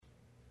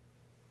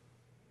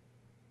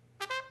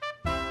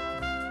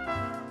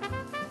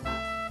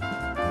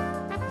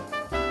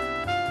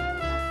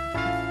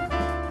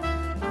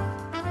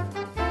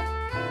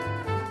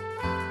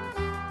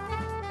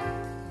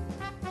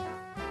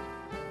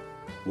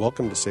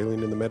Welcome to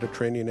Sailing in the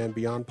Mediterranean and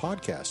Beyond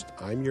podcast.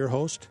 I'm your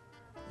host.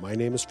 My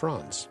name is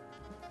Franz.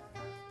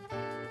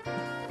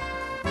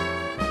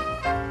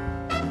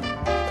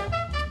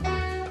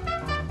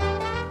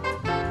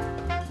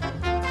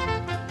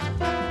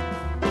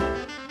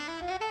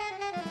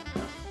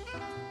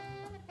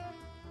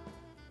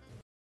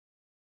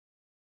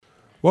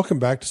 Welcome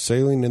back to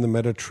Sailing in the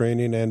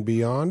Mediterranean and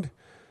Beyond.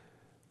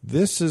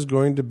 This is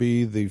going to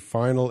be the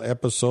final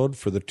episode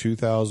for the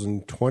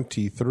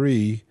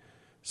 2023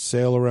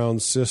 Sail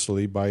Around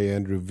Sicily by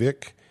Andrew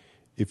Vick.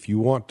 If you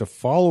want to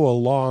follow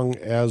along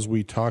as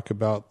we talk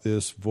about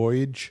this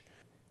voyage,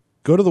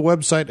 go to the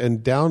website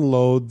and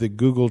download the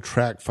Google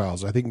track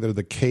files. I think they're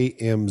the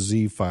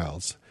KMZ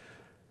files.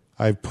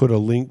 I've put a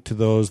link to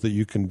those that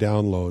you can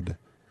download.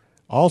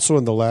 Also,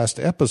 in the last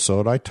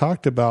episode, I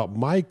talked about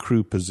my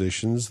crew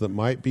positions that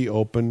might be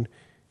open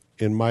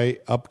in my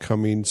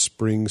upcoming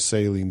spring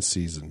sailing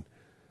season.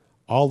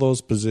 All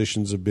those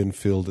positions have been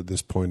filled at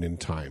this point in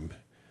time.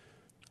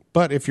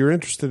 But if you're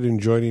interested in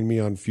joining me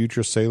on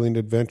future sailing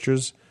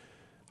adventures,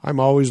 I'm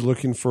always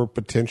looking for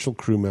potential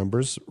crew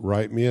members.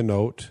 Write me a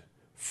note,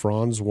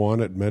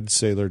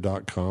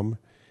 franz1@medsailor.com,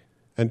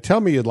 and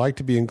tell me you'd like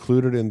to be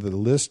included in the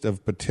list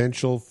of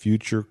potential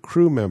future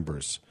crew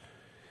members.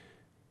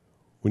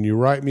 When you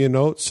write me a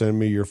note, send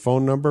me your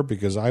phone number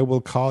because I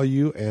will call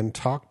you and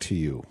talk to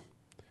you.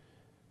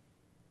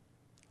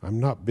 I'm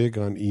not big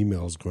on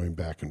emails going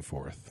back and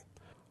forth.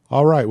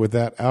 All right, with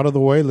that out of the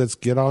way, let's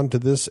get on to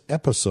this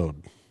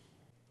episode.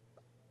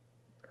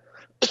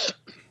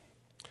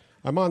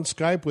 I'm on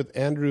Skype with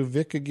Andrew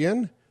Vick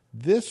again.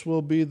 This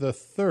will be the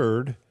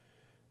third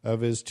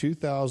of his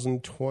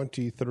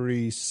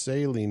 2023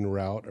 sailing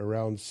route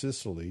around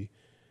Sicily.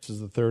 This is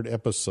the third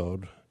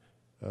episode.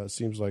 It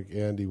seems like,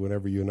 Andy,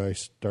 whenever you and I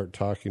start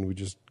talking, we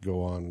just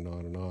go on and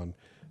on and on.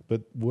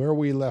 But where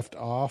we left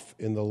off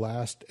in the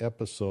last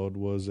episode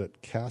was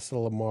at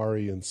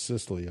Castellamare in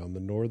Sicily, on the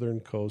northern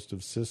coast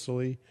of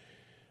Sicily.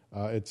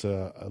 It's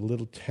a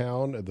little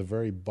town at the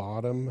very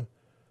bottom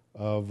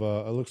of,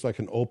 it looks like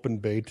an open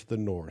bay to the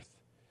north.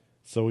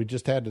 So we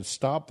just had to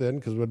stop then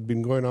because it had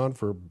been going on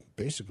for,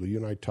 basically, you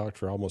and I talked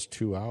for almost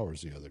 2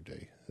 hours the other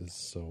day.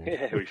 So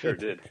yeah, we sure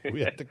did.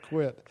 We had to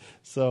quit.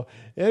 So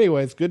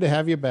anyway, it's good to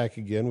have you back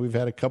again. We've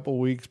had a couple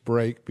weeks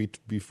break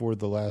before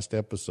the last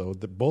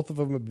episode. That both of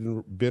them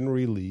have been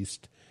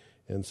released,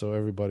 and so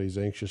everybody's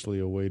anxiously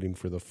awaiting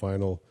for the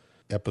final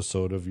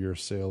episode of your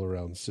sail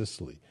around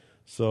Sicily.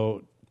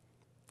 So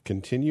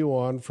continue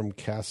on from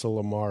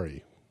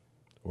Castellamare,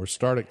 or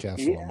start at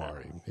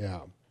Castellamare.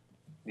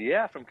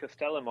 Yeah, from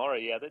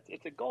Castellamare. Yeah,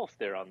 it's a gulf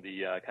there on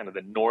the kind of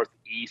the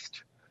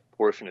northeast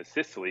portion of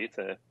Sicily. It's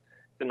a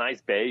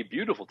nice bay,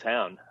 beautiful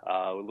town,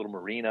 a little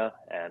marina,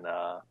 and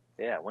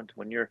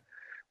when you're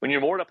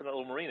moored up in that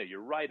little marina,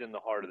 you're right in the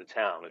heart of the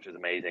town, which is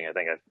amazing. I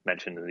think I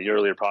mentioned in the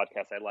earlier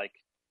podcast, I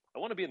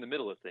want to be in the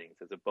middle of things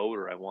as a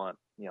boater. I want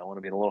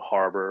to be in a little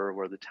harbor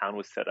where the town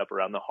was set up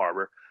around the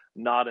harbor,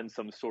 not in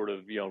some sort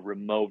of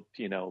remote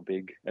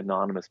big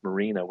anonymous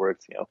marina where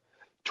it's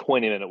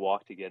 20-minute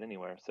walk to get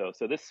anywhere. So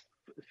this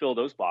filled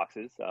those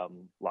boxes.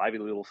 Lively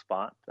little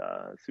spot,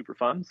 super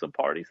fun, some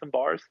parties, some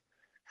bars.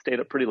 Stayed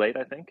up pretty late,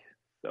 I think.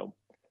 So,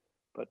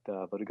 but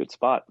a good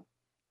spot.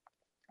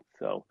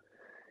 So,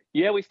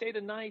 yeah, we stayed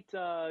a night,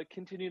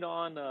 continued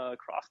on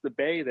across the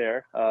bay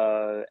there,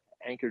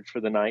 anchored for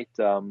the night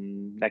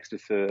next to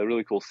a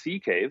really cool sea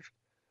cave.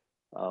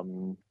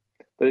 But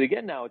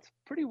again, now it's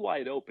pretty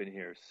wide open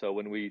here. So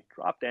when we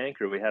dropped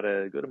anchor, we had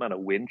a good amount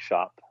of wind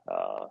chop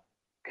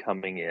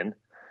coming in,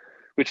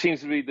 which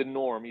seems to be the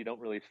norm. You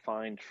don't really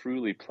find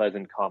truly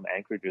pleasant, calm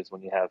anchorages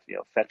when you have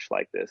fetch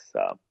like this.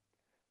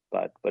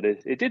 But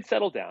it did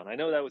settle down. I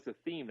know that was the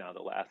theme now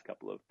the last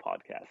couple of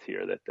podcasts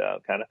here, that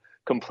kind of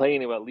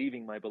complaining about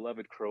leaving my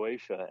beloved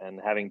Croatia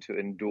and having to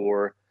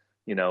endure,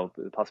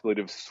 the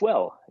possibility of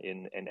swell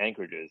in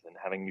anchorages and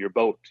having your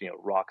boat,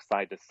 rock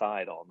side to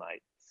side all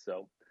night.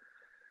 So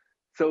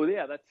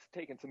yeah, that's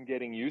taken some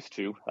getting used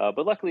to.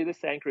 But luckily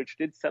this anchorage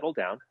did settle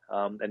down,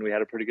 and we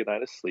had a pretty good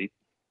night of sleep.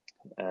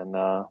 And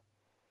I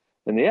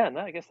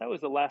guess that was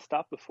the last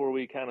stop before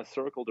we kind of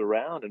circled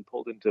around and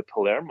pulled into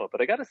Palermo. But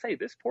I got to say,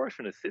 this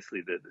portion of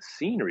Sicily, the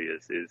scenery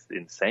is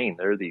insane.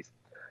 There are these,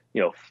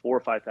 4,000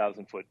 or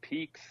 5,000 foot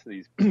peaks,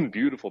 these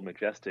beautiful,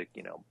 majestic,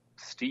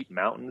 steep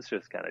mountains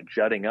just kind of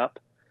jutting up.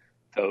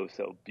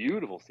 So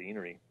beautiful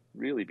scenery,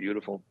 really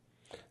beautiful.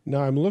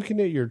 Now I'm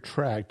looking at your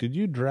track. Did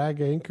you drag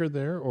anchor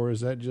there, or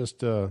is that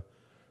just a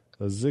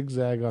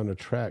zigzag on a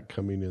track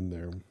coming in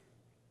there?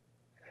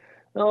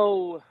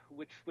 Oh,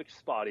 which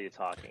spot are you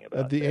talking about?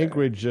 At the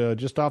anchorage,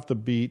 just off the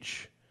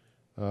beach.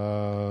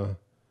 My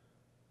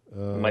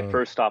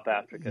first stop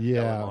after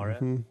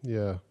Castellamare.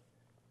 Yeah.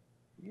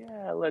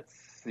 Let's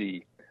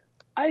see.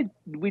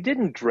 We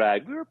didn't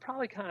drag. We were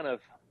probably kind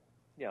of,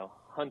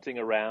 hunting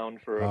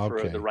around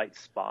for the right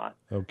spot.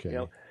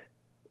 Okay.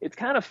 It's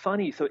kind of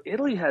funny. So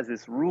Italy has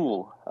this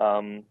rule,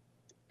 and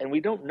we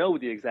don't know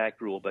the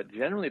exact rule, but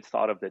generally it's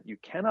thought of that you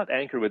cannot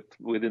anchor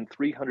within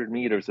 300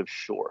 meters of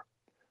shore,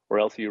 or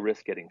else you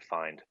risk getting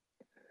fined.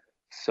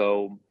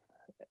 So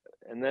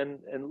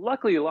and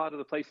luckily a lot of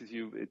the places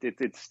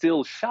it's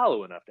still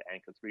shallow enough to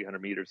anchor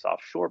 300 meters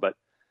offshore, but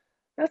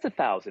that's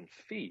 1,000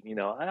 feet. I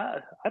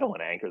don't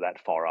want to anchor that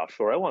far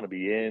offshore. I want to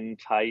be in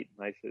tight,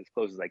 nice, as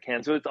close as I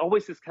can. So it's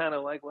always this kind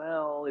of like,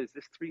 well, is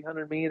this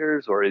 300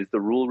 meters or is the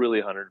rule really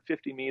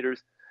 150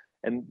 meters?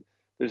 And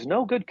there's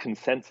no good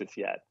consensus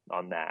yet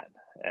on that.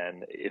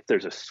 And if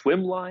there's a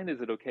swim line,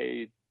 is it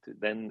okay to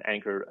then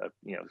anchor,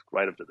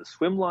 right up to the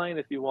swim line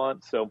if you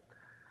want? So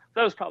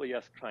that was probably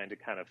us trying to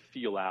kind of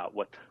feel out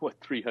what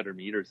 300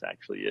 meters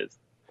actually is.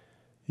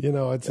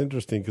 It's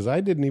interesting because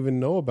I didn't even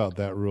know about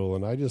that rule,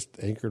 and I just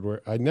anchored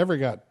where I never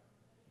got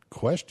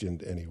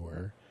questioned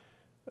anywhere.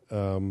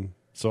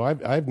 So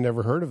I've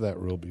never heard of that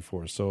rule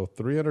before. So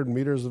 300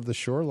 meters of the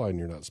shoreline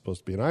you're not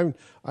supposed to be. And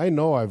I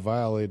know I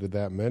violated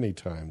that many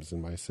times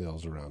in my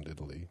sails around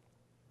Italy.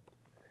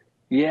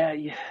 Yeah.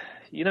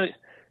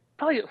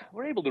 Probably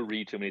we're able to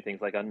read too many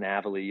things like on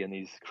Navily and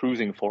these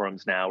cruising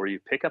forums now where you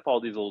pick up all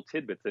these little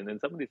tidbits, and then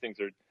some of these things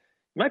you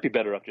might be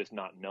better off just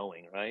not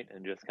knowing, right?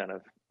 And just kind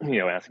of,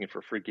 asking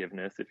for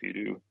forgiveness if you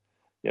do,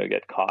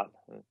 get caught.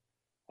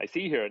 I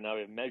see here now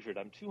I've measured,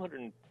 I'm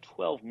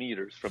 212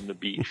 meters from the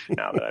beach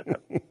now that I've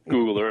got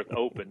Google Earth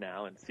open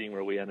now and seeing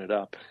where we ended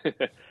up.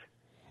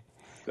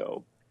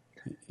 So.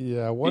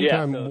 Yeah.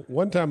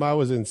 One time I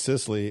was in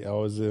Sicily. I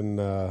was in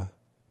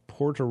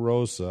Porto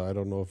Rosa. I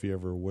don't know if you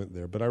ever went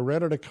there, but I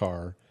rented a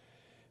car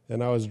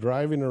and I was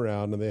driving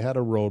around and they had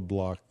a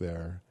roadblock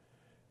there.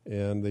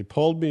 And they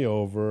pulled me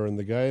over, and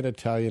the guy in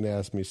Italian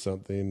asked me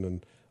something,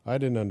 and I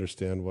didn't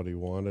understand what he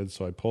wanted,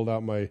 so I pulled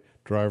out my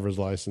driver's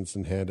license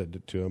and handed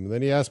it to him. And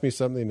then he asked me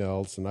something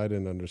else, and I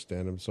didn't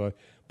understand him, so I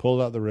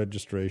pulled out the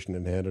registration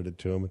and handed it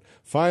to him. And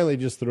finally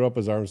just threw up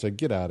his arm and said,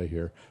 "Get out of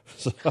here."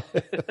 So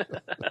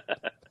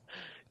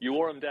you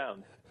wore him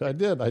down. I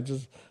did. I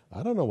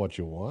don't know what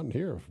you want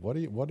here. What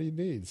do you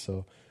need?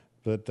 So,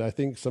 but I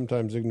think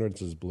sometimes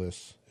ignorance is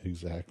bliss.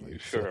 Exactly.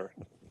 Sure.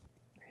 So.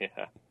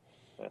 Yeah.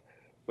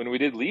 When we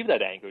did leave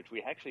that anchorage,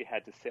 we actually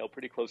had to sail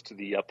pretty close to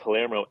the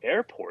Palermo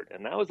airport,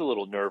 and that was a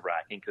little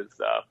nerve-wracking because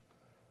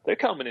they're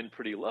coming in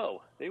pretty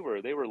low. They were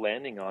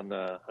landing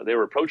they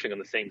were approaching on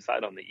the same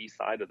side, on the east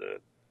side of the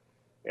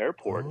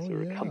airport. Oh, so they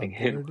were coming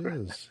in. There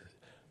it is.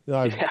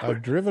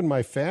 I've driven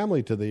my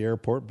family to the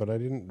airport, but I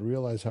didn't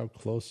realize how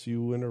close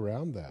you went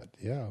around that.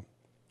 Yeah.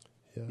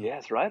 Yeah,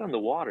 it's right on the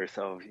water.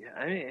 So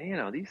I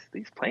mean,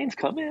 these planes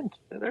come in.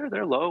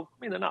 They're low.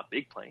 I mean, they're not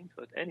big planes,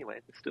 but anyway,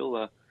 they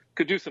still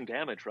could do some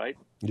damage, right?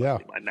 Yeah.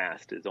 My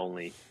mast is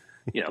only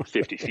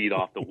 50 feet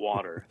off the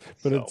water.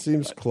 But it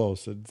seems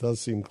close. It does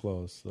seem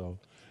close. So.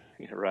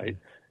 Yeah, right.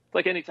 It's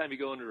like anytime you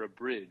go under a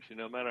bridge,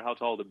 no matter how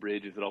tall the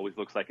bridge is, it always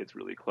looks like it's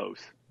really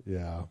close.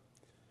 Yeah.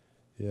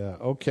 Yeah.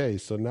 Okay.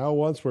 So now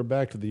once we're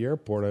back to the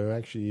airport, I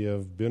actually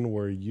have been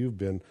where you've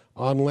been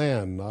on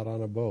land, not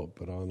on a boat,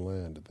 but on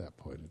land at that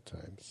point in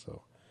time.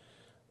 So,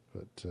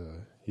 but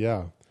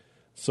yeah.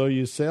 So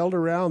you sailed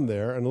around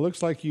there, and it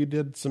looks like you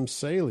did some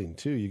sailing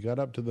too. You got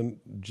up to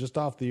just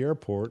off the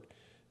airport,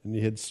 and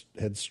you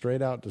head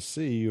straight out to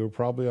sea. You were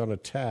probably on a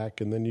tack,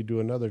 and then you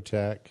do another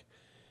tack,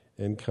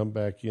 and come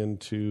back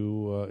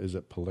into. Is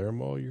it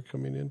Palermo you're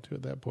coming into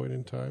at that point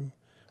in time,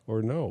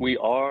 or no? We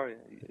are.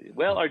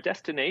 Well, our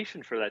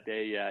destination for that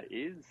day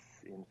is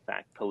in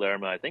fact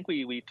Palermo. I think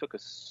we took a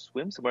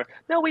swim somewhere.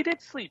 No, we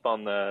did sleep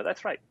on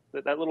That's right.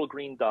 That little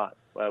green dot.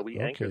 We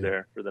anchored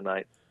there for the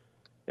night.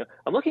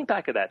 I'm looking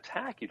back at that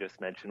tack you just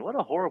mentioned. What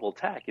a horrible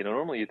tack.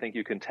 Normally you think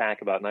you can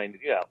tack about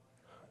 90. Yeah,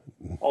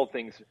 all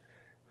things.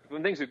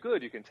 When things are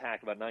good, you can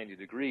tack about 90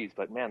 degrees.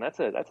 But man, that's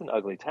an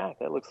ugly tack.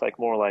 That looks like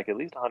more like at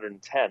least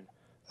 110.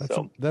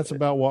 That's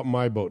about what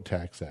my boat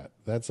tacks at.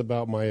 That's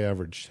about my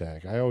average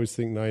tack. I always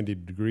think 90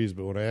 degrees,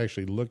 but when I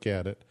actually look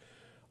at it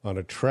on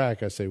a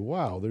track, I say,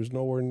 wow, there's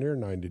nowhere near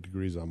 90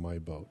 degrees on my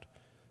boat.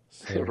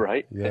 So,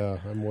 right? Yeah,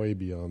 I'm way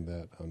beyond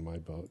that on my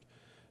boat.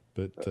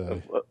 But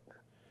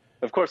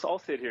of course, I'll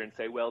sit here and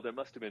say, well, there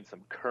must have been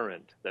some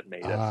current that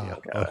made us,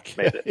 okay.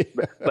 made it.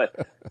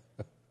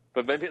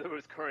 But maybe there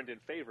was current in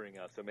favoring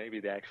us, so maybe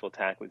the actual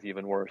tack was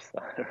even worse.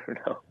 I don't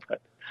know. But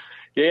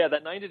yeah,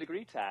 that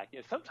 90-degree tack.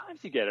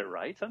 Sometimes you get it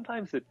right.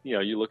 Sometimes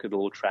you look at the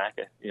little track,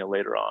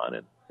 later on,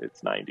 and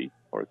it's 90.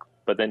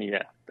 But then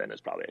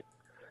it's probably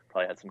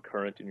had some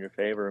current in your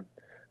favor.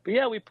 But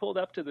yeah, we pulled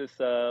up to this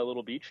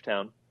little beach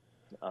town.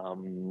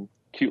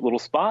 Cute little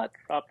spot,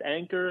 dropped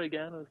anchor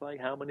again. It was like,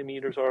 how many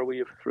meters are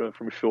we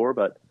from shore?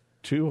 But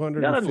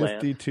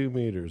 252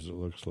 meters, it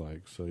looks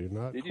like. So you're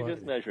not. Did you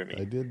just measure me?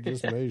 I did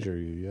just measure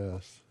you.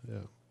 Yes.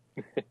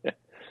 Yeah.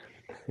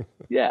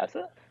 Yeah.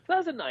 So that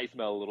was a nice,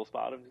 mellow little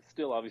spot. It was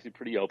still obviously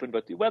pretty open,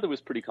 but the weather was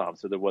pretty calm,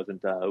 so there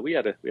wasn't. We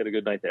had a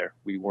good night there.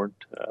 We weren't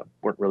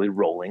really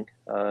rolling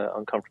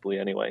uncomfortably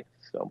anyway.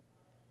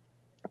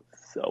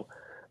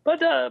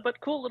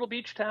 But cool little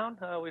beach town.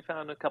 We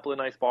found a couple of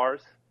nice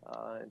bars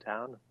in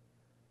town.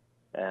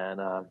 And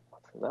so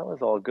that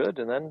was all good.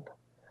 And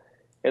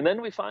then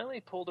we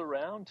finally pulled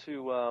around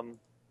to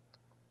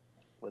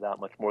without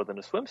much more than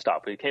a swim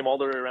stop. We came all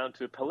the way around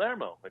to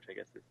Palermo, which I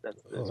guess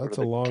that's sort of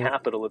a the long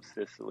capital of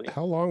Sicily.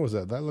 How long was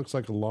that? That looks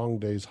like a long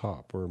day's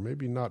hop, or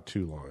maybe not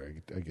too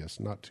long. I guess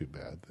not too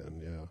bad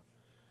then. Yeah.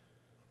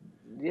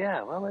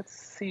 Yeah, well, let's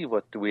see.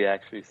 What do we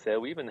actually say?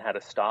 We even had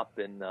a stop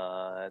in,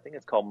 I think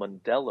it's called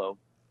Mondello,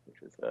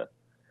 which is a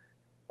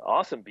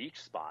awesome beach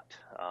spot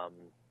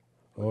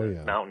with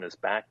a mountainous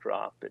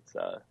backdrop. It's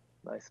a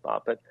nice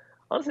spot, but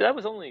honestly, that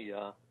was only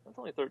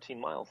 13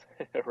 miles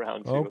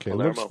around to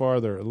Palermo.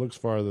 It looks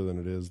farther than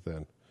it is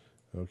then.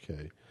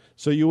 Okay,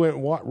 so you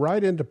went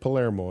right into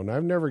Palermo, and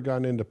I've never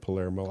gone into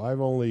Palermo. I've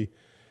only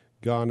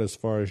gone as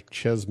far as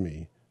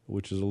Chesme,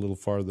 which is a little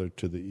farther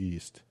to the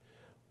east.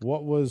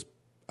 What was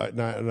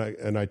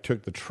and I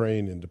took the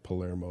train into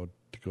Palermo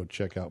to go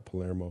check out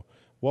Palermo.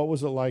 What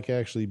was it like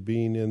actually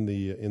being in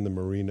the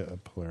marina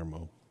of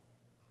Palermo?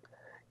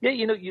 Yeah,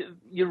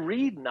 you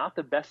read not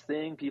the best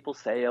thing. People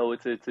say, oh,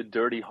 it's a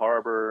dirty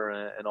harbor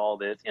and all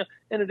this,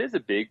 and it is a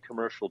big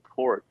commercial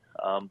port.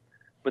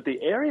 But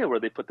the area where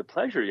they put the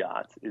pleasure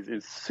yachts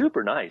is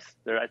super nice.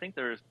 I think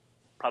there's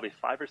probably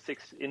 5 or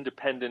 6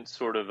 independent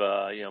sort of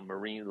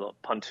marine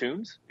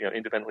pontoons,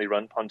 independently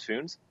run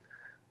pontoons.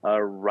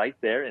 Right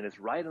there, and it's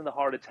right in the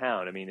heart of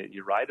town. I mean,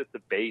 you're right at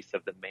the base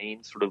of the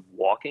main sort of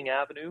walking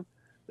avenue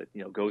that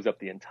goes up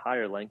the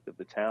entire length of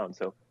the town.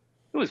 So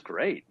it was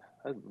great.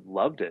 I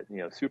loved it.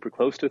 Super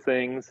close to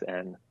things,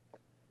 and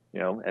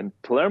and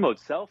Palermo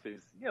itself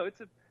is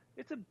it's a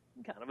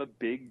kind of a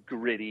big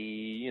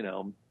gritty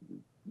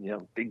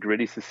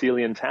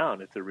Sicilian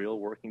town. It's a real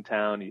working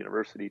town, a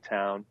university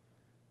town,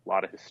 a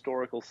lot of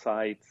historical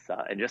sites,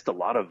 and just a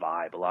lot of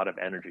vibe, a lot of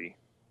energy.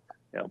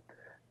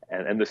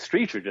 And the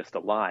streets are just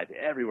alive.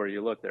 Everywhere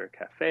you look, there are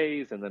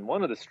cafes, and then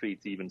one of the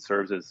streets even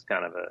serves as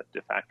kind of a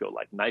de facto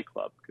like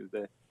nightclub because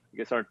I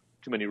guess aren't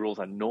too many rules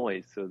on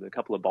noise. So a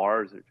couple of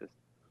bars are just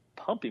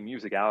pumping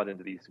music out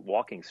into these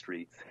walking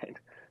streets, and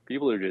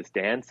people are just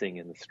dancing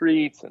in the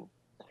streets and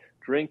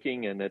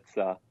drinking, and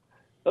that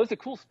was a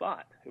cool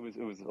spot. It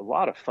was a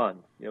lot of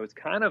fun. It's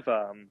kind of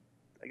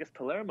I guess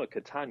Palermo,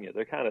 Catania.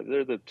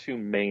 They're the two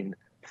main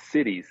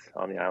cities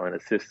on the island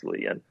of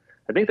Sicily, and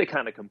I think they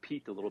kind of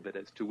compete a little bit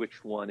as to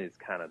which one is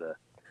kind of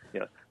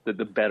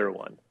the better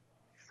one.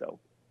 So,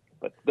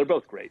 but they're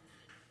both great.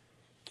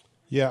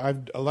 Yeah,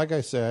 like I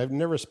say, I've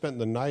never spent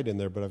the night in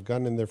there, but I've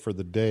gone in there for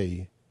the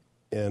day,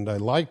 and I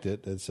liked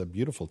it. It's a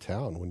beautiful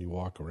town when you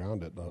walk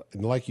around it,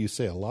 and like you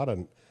say, a lot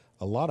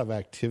of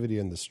activity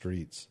in the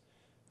streets.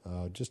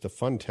 Just a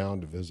fun town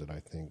to visit,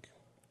 I think.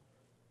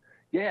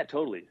 Yeah,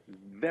 totally.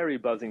 Very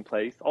buzzing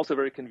place. Also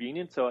very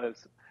convenient. So I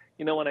was.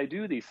 When I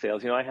do these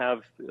sails, I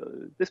have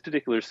this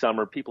particular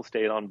summer, people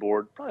stayed on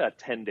board probably about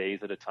 10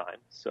 days at a time.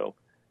 So,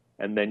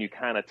 and then you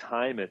kind of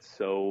time it.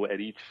 So at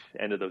each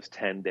end of those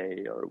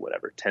 10-day or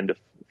whatever, 10 to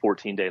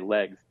 14-day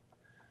legs,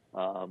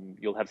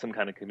 you'll have some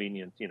kind of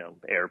convenient,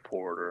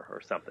 airport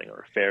or something,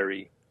 or a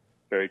ferry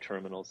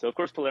terminal. So of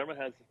course, Palermo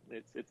has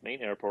its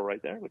main airport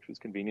right there, which was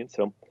convenient.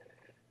 So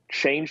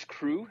changed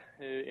crew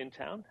in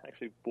town,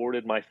 actually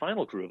boarded my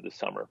final crew of the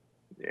summer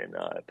in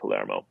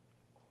Palermo.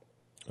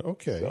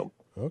 Okay.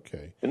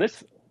 Okay.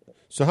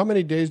 So how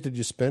many days did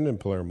you spend in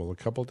Palermo? A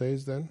couple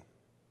days then?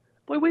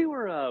 Boy, we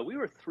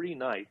were 3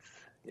 nights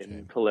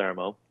in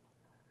Palermo,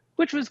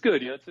 which was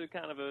good. It's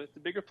a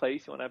bigger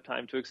place. You want to have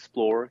time to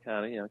explore,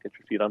 get your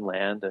feet on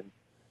land, and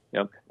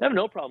I have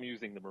no problem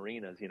using the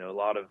marinas. A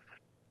lot of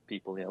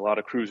people, a lot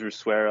of cruisers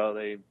swear,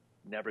 they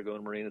never go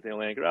in marinas, they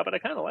only anchor out. But I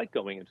kind of like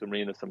going into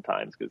marinas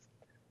sometimes because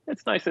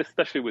it's nice,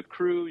 especially with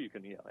crew. You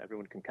can,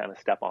 everyone can kind of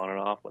step on and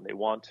off when they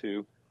want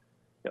to.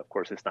 Of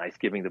course, it's nice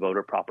giving the boat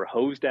a proper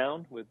hose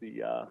down with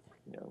the,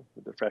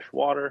 with the fresh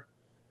water.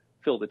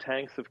 Fill the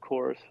tanks, of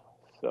course.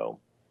 So,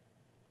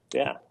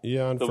 yeah.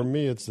 Yeah, and for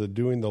me, it's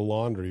doing the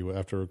laundry.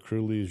 After a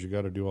crew leaves, you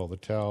got to do all the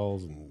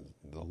towels and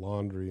the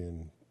laundry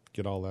and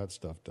get all that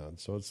stuff done.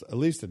 So it's at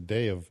least a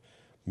day of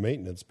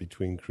maintenance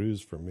between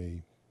crews for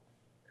me.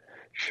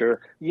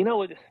 Sure.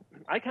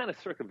 I kind of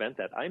circumvent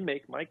that. I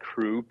make my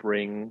crew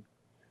bring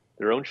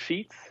their own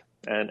sheets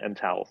and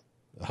towels.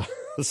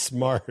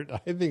 Smart.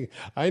 I think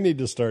I need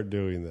to start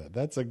doing that.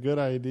 That's a good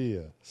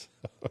idea.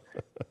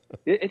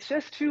 It's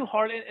just too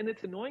hard, and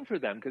it's annoying for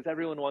them because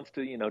everyone wants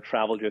to,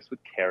 travel just with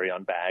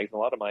carry-on bags. A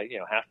lot of my,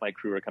 half my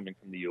crew are coming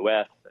from the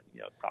U.S. and,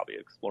 probably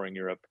exploring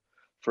Europe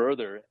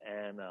further,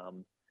 and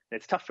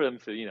it's tough for them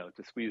to,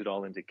 to squeeze it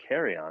all into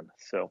carry-on.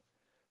 So,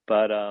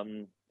 but I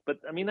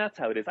mean, that's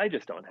how it is. I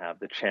just don't have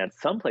the chance.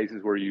 Some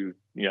places where you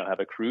have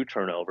a crew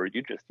turnover,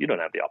 you don't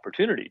have the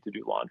opportunity to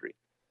do laundry.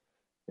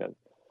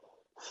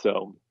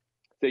 So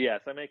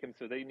yes, I make them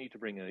so they need to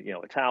bring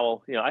a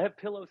towel. I have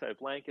pillows, I have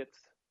blankets.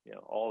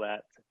 All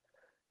that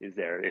is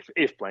there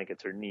if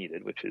blankets are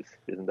needed, which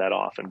isn't that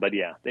often. But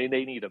yeah, they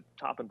need a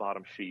top and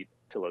bottom sheet,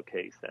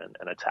 pillowcase,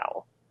 and a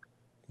towel.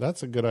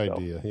 That's a good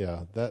idea.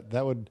 Yeah,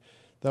 that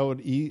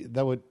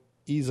would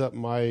ease up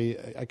my.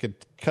 I could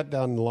cut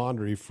down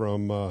laundry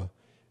from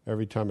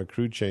every time a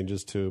crew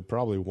changes to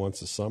probably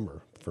once a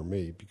summer for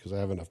me because I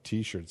have enough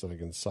T-shirts that I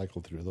can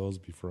cycle through those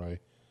before I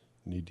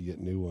need to get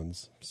new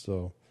ones.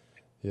 So,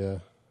 yeah,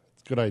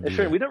 Good And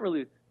sure, idea.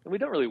 we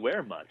don't really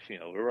wear much.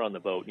 We're on the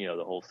boat,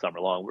 the whole summer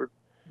long.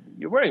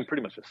 You're wearing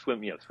pretty much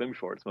swim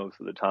shorts most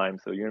of the time,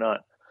 so you're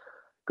not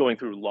going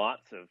through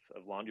lots of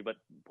laundry. But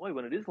boy,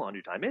 when it is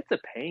laundry time, it's a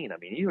pain. I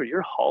mean,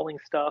 you're hauling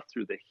stuff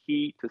through the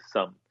heat to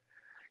some.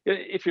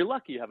 If you're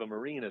lucky, you have a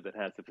marina that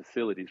has the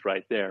facilities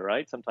right there,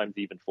 right? Sometimes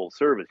even full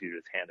service, you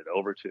just hand it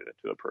over to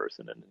a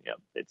person, and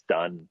it's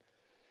done.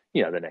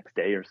 The next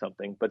day or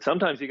something. But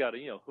sometimes you got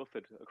to hoof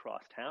it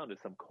across town to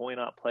some coin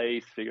op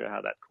place, figure out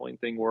how that coin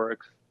thing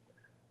works,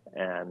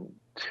 and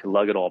to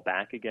lug it all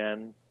back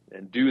again,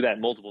 and do that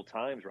multiple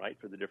times, right,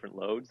 for the different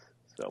loads.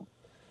 So.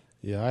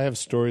 Yeah, I have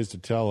stories to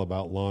tell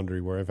about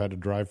laundry where I've had to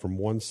drive from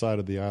one side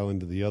of the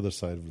island to the other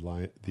side of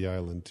the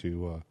island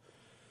to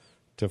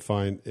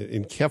find,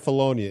 in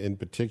Kefalonia in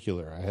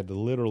particular, I had to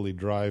literally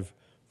drive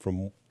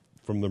from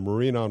the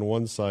marina on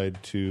one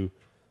side to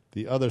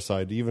the other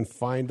side to even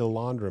find a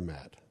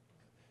laundromat.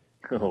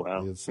 Oh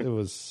wow! It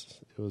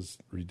was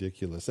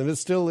ridiculous, and it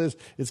still is.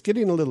 It's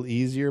getting a little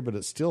easier, but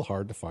it's still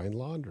hard to find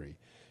laundry.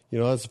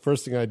 That's the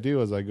first thing I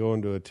do as I go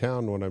into a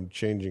town when I'm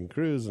changing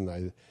crews, and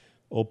I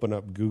open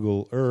up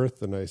Google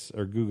Earth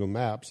or Google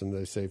Maps, and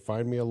they say,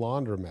 "Find me a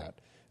laundromat."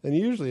 And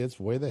usually, it's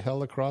way the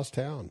hell across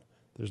town.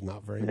 There's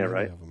not very many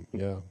right. of them.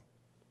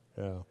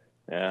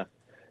 Yeah.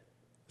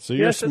 So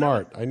you're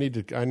smart. I need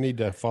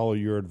to follow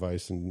your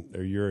advice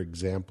or your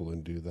example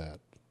and do that.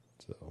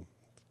 So.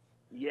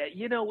 Yeah,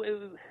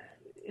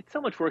 it's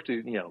so much work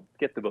to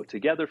get the boat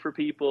together for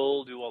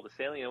people, do all the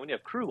sailing. When you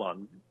have crew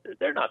on,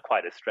 they're not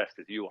quite as stressed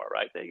as you are,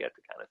 right? They get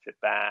to kind of sit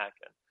back,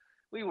 and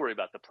we worry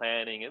about the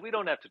planning, and we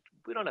don't have to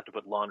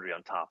put laundry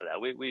on top of that.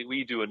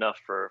 We do enough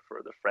for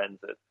the friends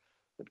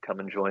that come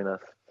and join us.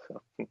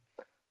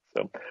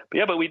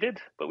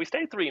 But we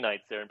stayed 3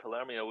 nights there in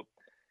Palermo.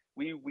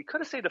 We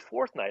could have stayed a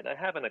 4th night. I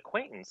have an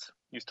acquaintance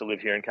used to live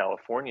here in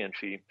California, and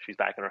she's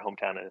back in her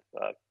hometown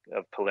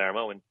of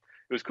Palermo, and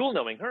it was cool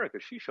knowing her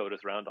because she showed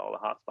us around all the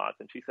hot spots,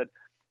 and she said,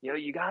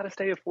 you got to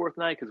stay a 4th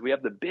night because we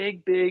have the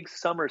big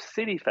summer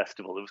city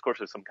festival. It was, of course,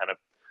 there's some kind of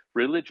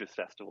religious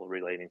festival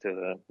relating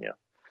to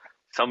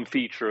some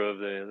feature of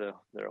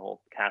their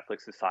whole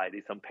Catholic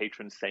society. Some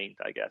patron saint,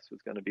 I guess,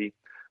 was going to be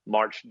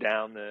marched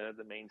down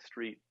the main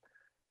street.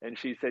 And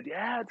she said,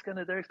 yeah,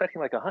 they're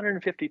expecting like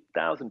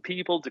 150,000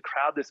 people to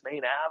crowd this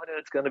main avenue.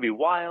 It's going to be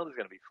wild. There's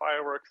going to be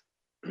fireworks.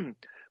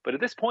 But at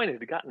this point, it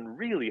had gotten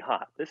really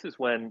hot. This is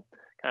when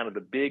kind of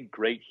the big,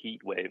 great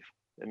heat wave,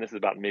 and this is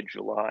about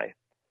mid-July.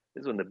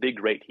 This is when the big,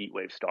 great heat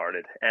wave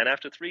started. And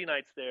after 3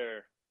 nights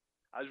there,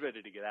 I was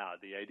ready to get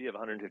out. The idea of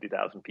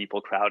 150,000 people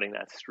crowding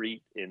that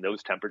street in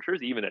those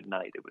temperatures, even at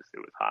night, it was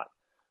hot.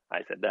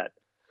 I said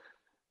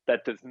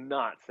that does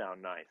not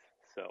sound nice.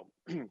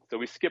 So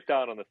we skipped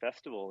out on the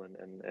festival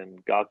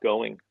and got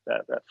going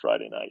that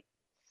Friday night.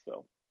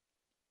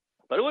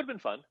 But it would have been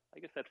fun. I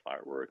guess had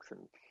fireworks and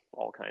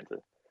all kinds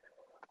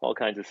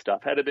of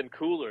stuff. Had it been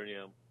cooler,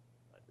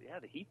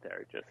 the heat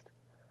there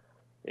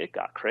it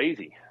got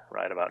crazy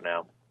right about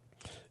now.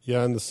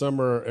 Yeah, in the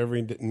summer,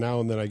 every now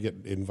and then I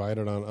get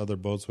invited on other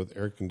boats with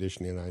air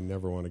conditioning, and I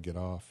never want to get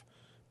off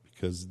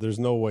because there's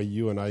no way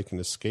you and I can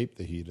escape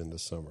the heat in the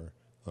summer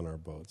on our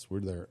boats.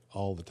 We're there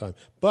all the time.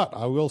 But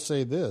I will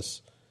say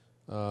this.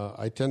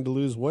 I tend to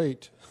lose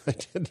weight. I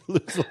tend to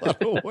lose a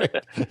lot of weight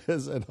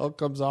as it all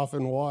comes off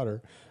in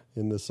water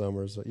in the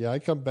summer. So, yeah, I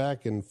come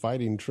back in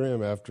fighting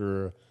trim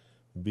after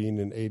being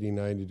in 80,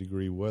 90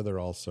 degree weather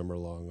all summer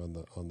long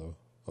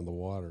on the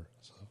water.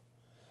 So.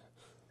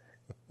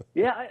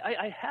 Yeah,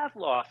 I have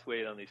lost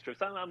weight on these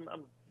trips. I'm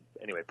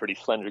anyway, pretty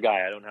slender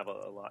guy. I don't have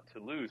a lot to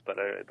lose, but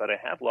I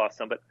have lost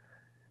some.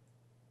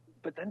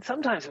 But then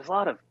sometimes there's a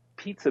lot of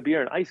pizza,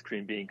 beer, and ice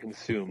cream being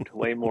consumed,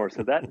 way more.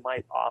 So that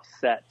might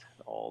offset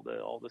all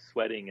the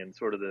sweating and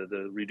sort of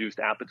the reduced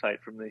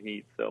appetite from the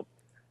heat. So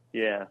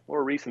yeah,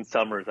 more recent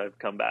summers I've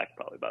come back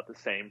probably about the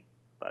same,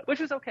 but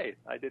which is okay.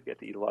 I did get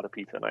to eat a lot of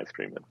pizza and ice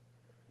cream and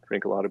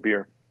drink a lot of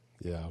beer.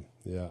 Yeah.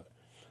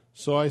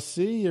 So I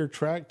see your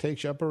track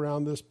takes you up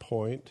around this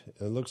point.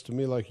 It looks to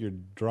me like you're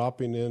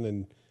dropping in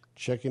and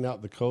checking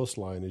out the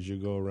coastline as you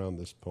go around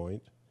this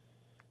point.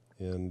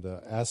 And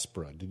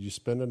Aspra, did you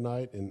spend a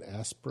night in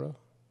Aspra?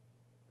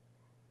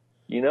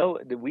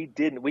 We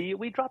didn't.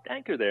 We dropped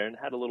anchor there and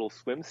had a little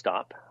swim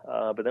stop,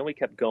 but then we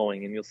kept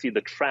going, and you'll see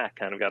the track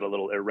kind of got a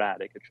little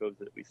erratic. It shows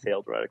that we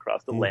sailed right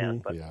across the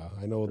land. But yeah,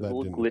 I know that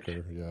didn't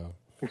occur.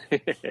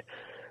 Yeah.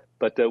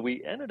 But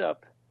we ended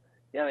up,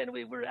 and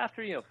we were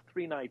after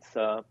 3 nights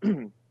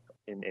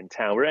in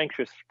town. We're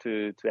anxious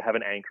to have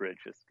an anchorage.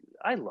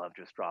 I love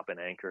just dropping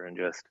anchor and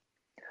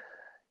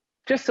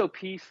just so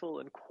peaceful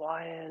and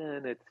quiet,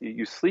 and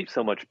you sleep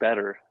so much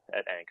better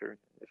at anchor,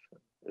 if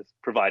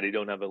provided you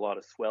don't have a lot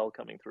of swell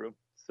coming through.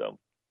 So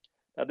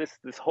now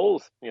this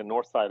whole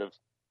north side of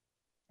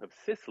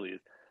Sicily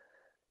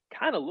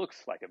kind of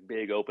looks like a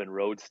big open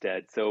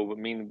roadstead. So I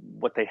mean,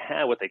 what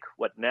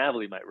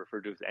Navily might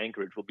refer to as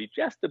anchorage will be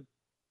just a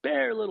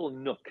bare little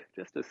nook,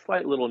 just a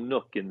slight little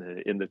nook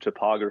in the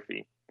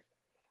topography.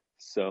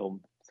 So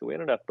we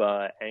ended up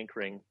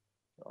anchoring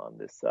on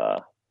this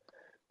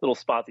little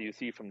spot that you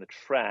see from the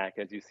track.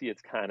 As you see,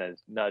 it's kind of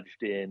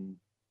nudged in.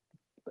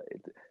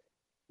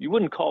 You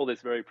wouldn't call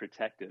this very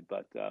protected,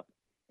 but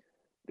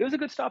it was a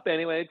good stop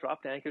anyway.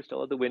 Dropped anchor,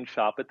 still had the wind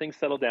shop, but things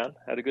settled down.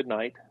 Had a good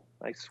night.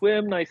 Nice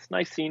swim, nice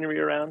scenery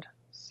around.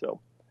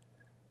 So,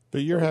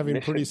 but you're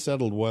having pretty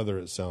settled weather.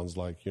 It sounds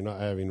like you're not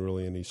having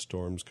really any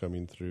storms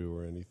coming through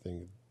or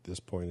anything at this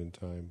point in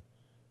time.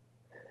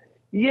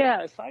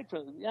 Yeah, aside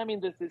from, I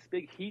mean, this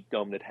big heat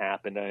dome that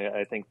happened,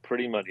 I think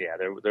pretty much, yeah,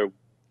 there were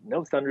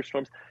no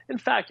thunderstorms. In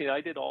fact, I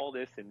did all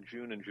this in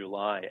June and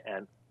July,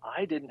 and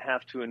I didn't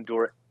have to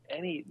endure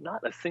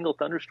not a single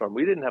thunderstorm.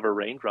 We didn't have a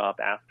raindrop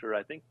after,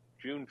 I think,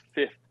 June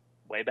 5th,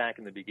 way back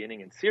in the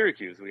beginning. In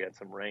Syracuse, we had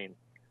some rain.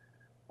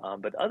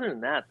 But other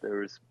than that, there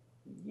was,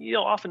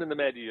 often in the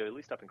Med, at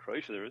least up in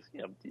Croatia, there was,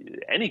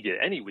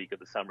 any week of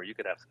the summer, you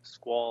could have some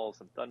squalls,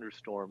 some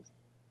thunderstorms,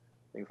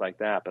 things like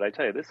that. But I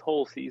tell you, this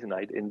whole season,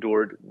 I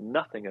endured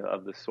nothing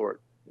of the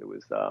sort. It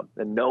was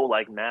and no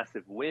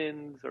massive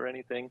winds or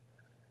anything.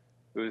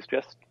 It was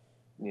just,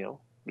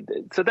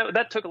 so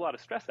that took a lot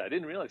of stress out. I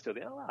didn't realize till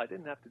I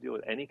didn't have to deal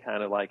with any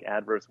kind of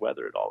adverse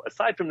weather at all,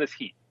 aside from this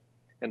heat.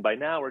 And by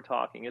now we're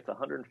talking it's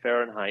 100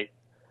 Fahrenheit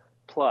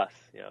plus,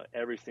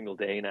 every single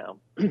day now,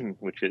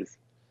 which is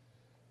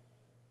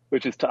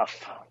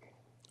tough.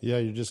 Yeah,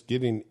 you're just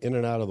getting in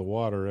and out of the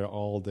water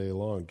all day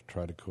long to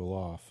try to cool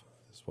off.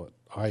 Is what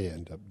I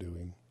end up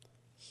doing.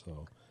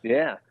 So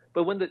yeah,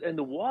 but when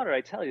the water,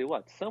 I tell you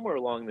what, somewhere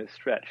along this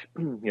stretch,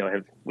 we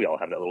all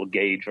have that little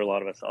gauge, or a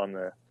lot of us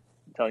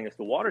telling us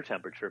the water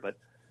temperature, but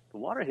the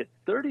water hit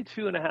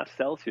 32.5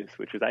 Celsius,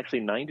 which is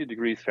actually 90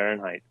 degrees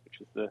Fahrenheit, which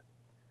is the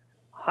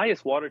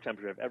highest water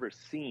temperature I've ever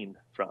seen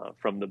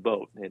from the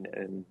boat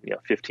in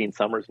 15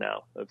 summers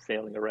now of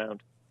sailing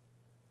around.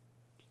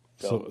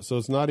 So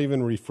it's not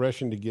even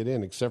refreshing to get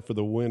in, except for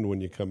the wind when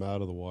you come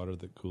out of the water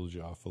that cools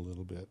you off a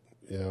little bit.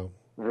 Yeah.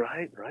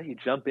 Right. You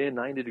jump in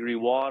 90-degree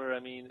water. I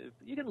mean,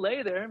 you can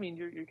lay there. I mean,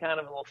 you're kind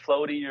of a little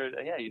floaty.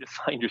 You just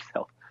find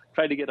yourself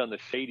trying to get on the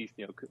shady,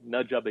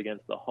 nudge up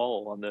against the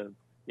hull on the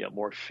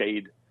more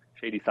shady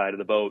side of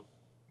the boat,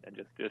 and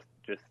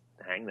just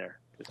hang there,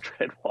 just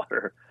tread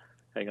water,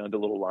 hang on to a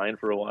little line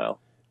for a while.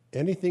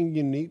 Anything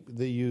unique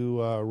that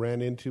you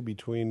ran into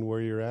between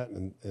where you're at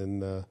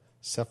and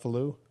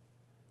Cefalù,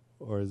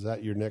 or is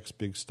that your next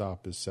big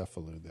stop? Is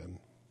Cefalù then?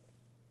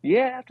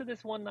 Yeah, after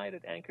this one night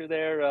at anchor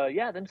there,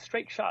 then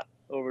straight shot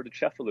over to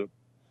Cefalù.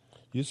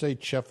 You say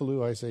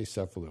Cefalù, I say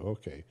Cefalù.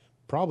 Okay,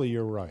 probably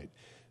you're right.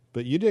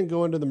 But you didn't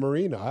go into the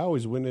marina. I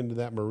always went into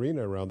that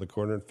marina around the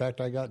corner. In fact,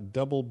 I got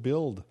double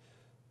billed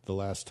the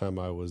last time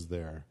I was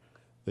there.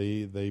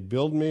 They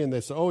billed me and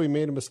they said, "Oh, you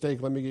made a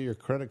mistake. Let me get your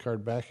credit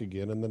card back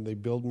again." And then they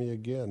billed me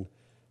again.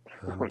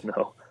 Oh,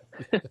 no.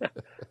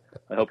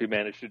 I hope you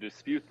managed to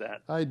dispute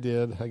that. I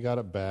did. I got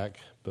it back,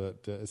 but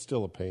it's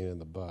still a pain in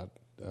the butt.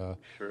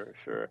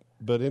 Sure.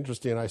 But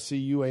interesting. I see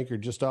you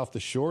anchored just off the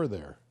shore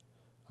there,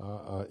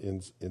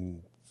 in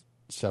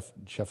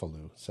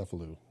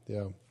Cefalù.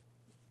 Yeah.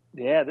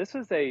 Yeah. This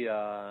was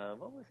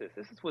what was this?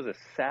 This was a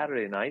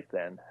Saturday night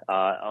then.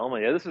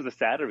 This was a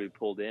Saturday we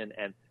pulled in,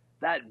 and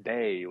that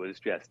bay was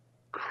just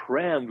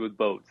crammed with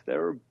boats.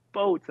 There were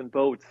boats and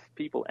boats,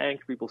 people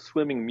anchored, people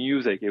swimming,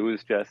 music. It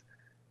was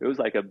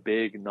like a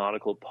big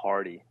nautical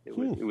party. It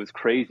was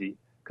crazy.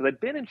 Because I'd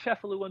been in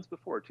Cefalù once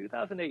before,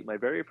 2008, my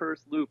very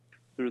first loop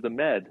through the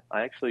Med.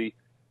 Cefalù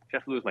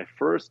was my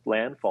first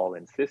landfall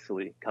in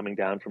Sicily, coming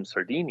down from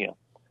Sardinia.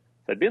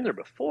 So I'd been there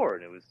before,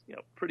 and it was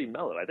pretty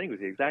mellow. I think it was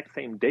the exact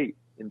same date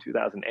in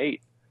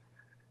 2008.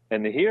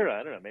 And here,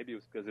 I don't know, maybe it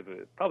was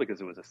probably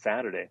because it was a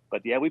Saturday.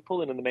 But yeah, we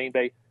pulled in the main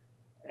bay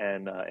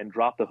and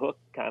dropped the hook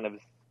kind of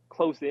as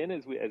close in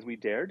as we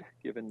dared,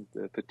 given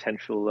the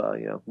potential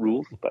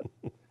rules. But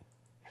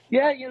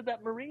yeah,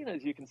 that marina,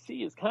 as you can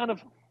see, is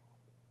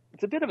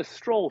it's a bit of a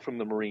stroll from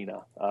the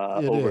marina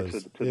over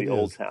to the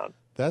old town.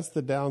 That's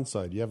the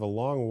downside. You have a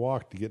long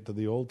walk to get to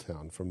the old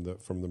town from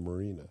the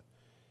marina.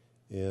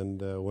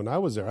 And when I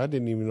was there, I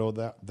didn't even know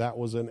that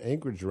was an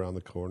anchorage around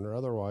the corner.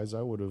 Otherwise,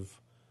 I would have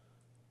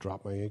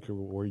dropped my anchor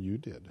where you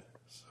did.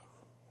 So.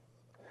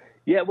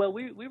 Yeah, well,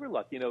 we were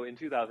lucky. In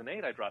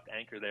 2008, I dropped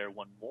anchor there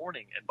one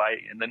morning,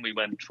 and then we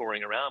went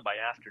touring around. By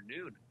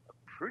afternoon, a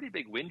pretty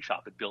big wind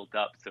chop had built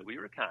up, so we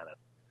were kind of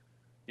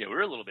we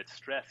were a little bit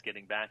stressed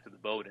getting back to the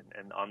boat.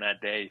 And on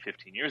that day,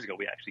 15 years ago,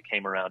 we actually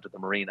came around to the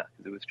marina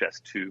because it was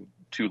just too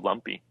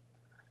lumpy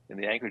in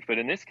the anchorage. But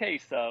in this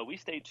case, we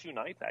stayed 2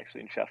 nights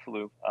actually in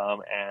Cefalù,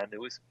 and it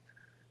was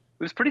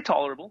pretty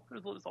tolerable.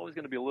 There's always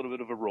going to be a little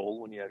bit of a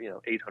roll when you have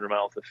 800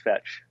 miles of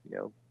fetch,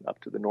 up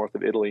to the north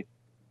of Italy.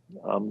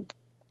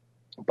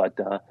 But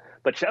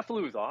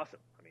Cefalù is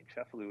awesome. I mean,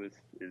 Cefalù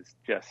is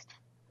just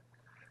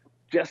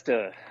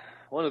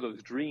one of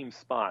those dream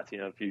spots.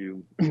 If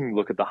you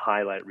look at the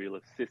highlight reel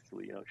of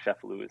Sicily,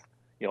 Cefalù is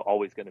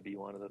always going to be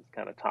one of those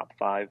kind of top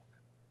 5,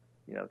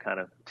 kind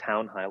of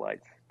town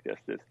highlights.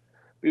 Just this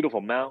beautiful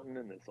mountain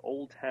and this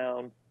old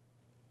town,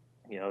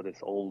 this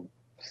old,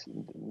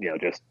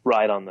 just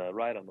right on the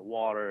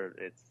water.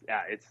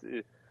 It's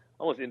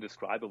almost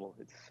indescribable.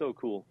 It's so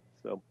cool.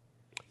 So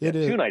It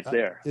is 2 nights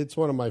there. It's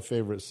one of my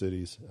favorite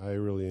cities. I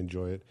really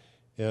enjoy it.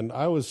 And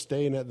I was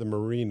staying at the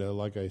marina,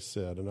 like I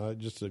said, and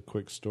just a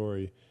quick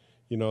story.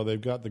 You know,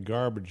 they've got the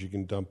garbage you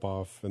can dump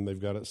off, and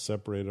they've got it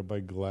separated by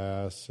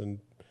glass and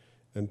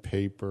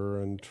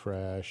paper and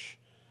trash.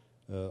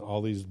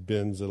 All these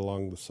bins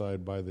along the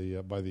side by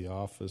the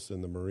office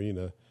in the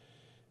marina.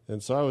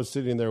 And so I was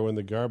sitting there when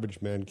the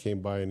garbage man came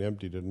by and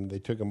emptied it, and they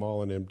took them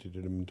all and emptied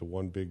them into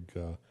one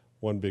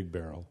big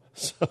barrel.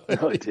 So,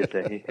 Oh, did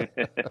they?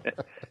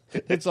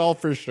 it's all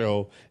for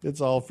show. It's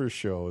all for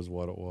show, is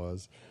what it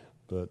was.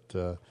 But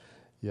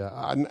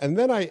yeah, and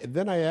then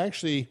I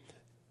actually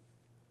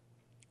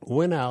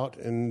went out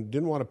and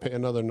didn't want to pay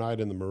another night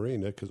in the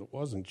marina because it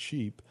wasn't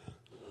cheap,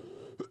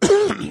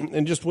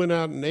 and just went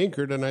out and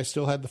anchored, and I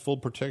still had the full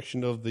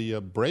protection of the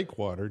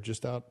breakwater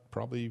just out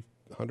probably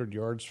 100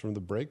 yards from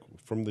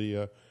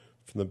the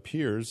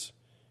piers,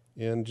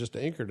 and just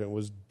anchored. It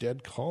was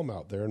dead calm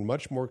out there, and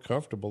much more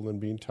comfortable than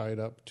being tied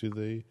up to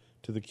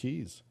the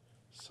keys.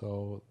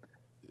 So,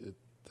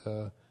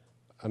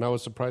 and I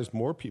was surprised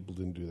more people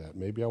didn't do that.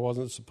 Maybe I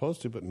wasn't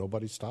supposed to, but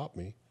nobody stopped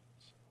me.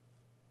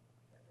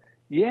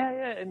 Yeah,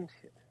 and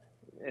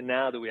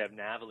now that we have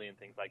Navily and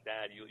things like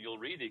that, you'll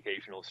read the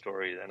occasional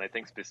story, and I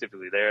think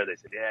specifically there they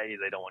said,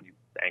 they don't want you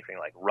anchoring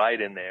like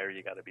right in there.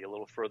 You got to be a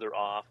little further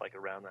off, like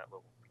around that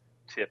little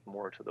tip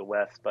more to the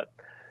west. But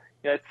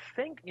I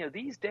think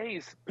these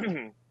days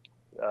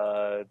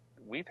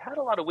we've had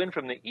a lot of wind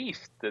from the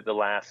east the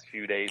last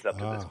few days up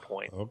to this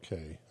point.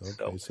 Okay.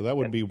 So that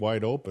would be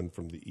wide open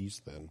from the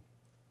east then.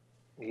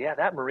 Yeah,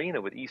 that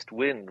marina with east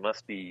wind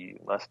must be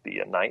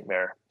a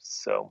nightmare.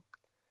 So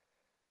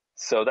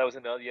that was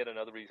yet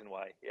another reason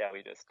why. Yeah,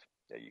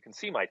 you can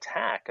see my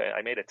tack.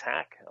 I made a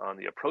tack on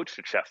the approach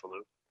to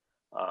Cefalù,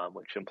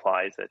 which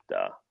implies that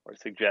or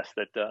suggests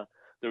that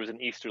there was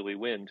an easterly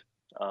wind.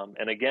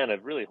 And again, a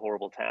really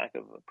horrible tack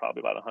of probably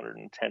about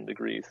 110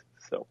 degrees.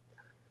 So,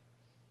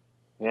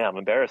 yeah, I'm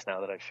embarrassed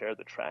now that I shared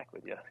the track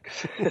with you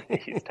because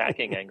these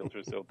tacking angles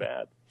are so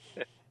bad.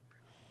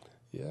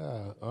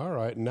 Yeah. All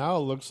right. Now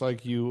it looks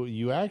like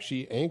you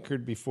actually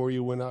anchored before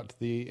you went out to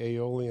the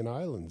Aeolian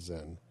Islands.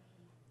 Then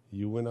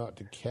you went out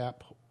to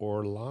Cape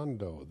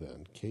Orlando.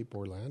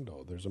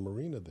 There's a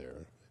marina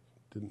there.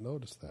 Didn't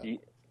notice that.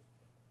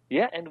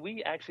 Yeah, and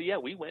we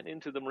went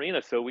into the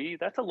marina. So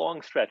that's a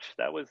long stretch.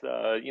 That was,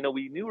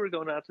 we knew we were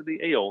going out to the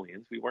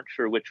Aeolians. We weren't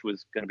sure which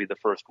was going to be the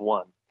first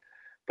one.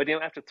 But,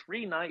 after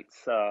 3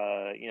 nights,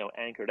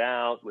 anchored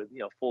out with,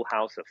 full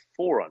house of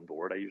 4 on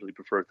board. I usually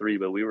prefer 3,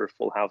 but we were a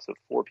full house of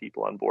 4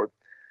 people on board.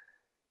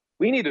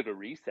 We needed a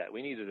reset.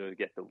 We needed to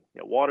get the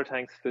water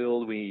tanks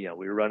filled. We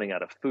were running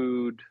out of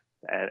food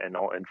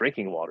and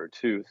drinking water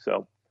too.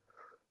 So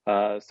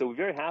we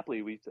very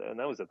happily, and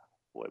that was a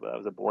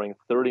boring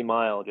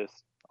 30-mile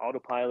just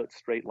autopilot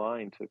straight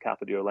line to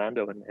Capo di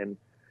Orlando and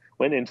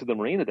went into the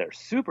marina there.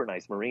 Super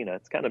nice marina.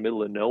 It's kind of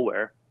middle of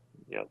nowhere,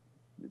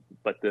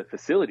 but the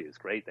facility is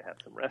great. They have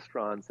some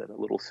restaurants and a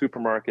little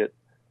supermarket.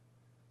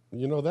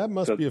 That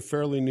must be a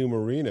fairly new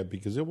marina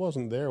because it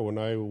wasn't there when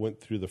I went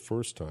through the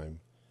first time,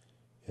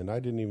 and I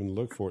didn't even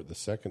look for it the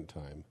second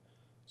time.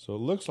 So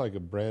it looks like a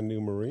brand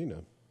new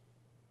marina.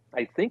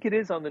 I think it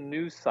is on the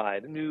new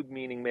side. New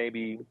meaning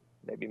maybe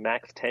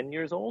max 10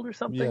 years old or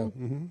something.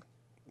 Yeah. Mm-hmm.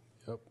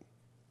 Yep.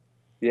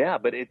 Yeah,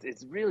 but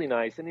it's really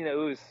nice, and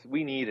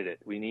we needed it.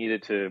 We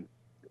needed to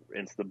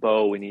rinse the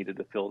bow. We needed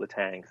to fill the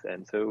tanks,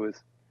 and so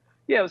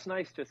it was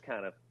nice just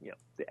kind of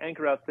the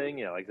anchor out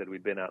thing. Like I said,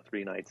 we'd been out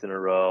 3 nights in a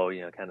row.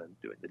 Kind of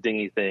doing the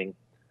dinghy thing,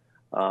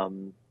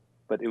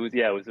 but it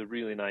was a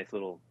really nice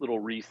little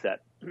reset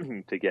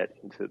to get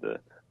into the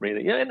marina.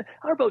 Yeah, and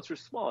our boats are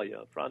small.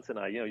 Franz and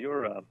I.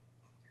 You're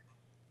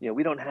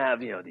we don't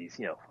have these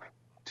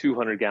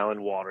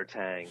 200-gallon water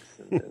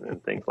tanks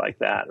and things like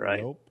that,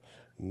 right?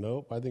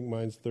 Nope. I think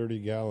mine's 30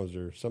 gallons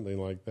or something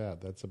like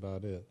that. That's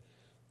about it.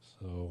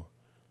 So,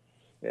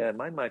 yeah,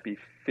 mine might be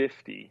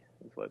 50.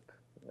 Is what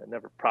I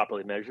never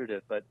properly measured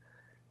it, but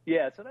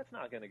yeah, so that's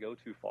not going to go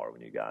too far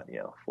when you got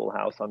full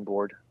house on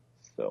board.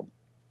 So,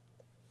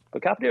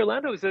 but Capo di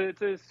Orlando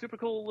it's a super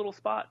cool little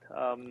spot.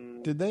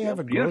 Did they have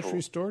a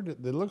grocery store?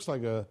 It looks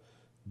like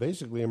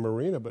basically a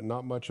marina, but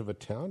not much of a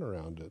town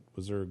around it.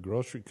 Was there a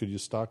grocery? Could you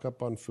stock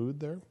up on food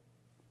there?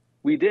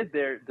 We did.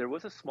 There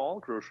was a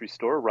small grocery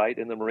store right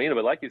in the marina,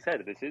 but like you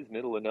said, this is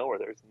middle of nowhere.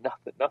 There's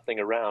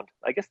nothing around.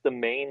 I guess the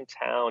main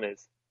town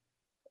is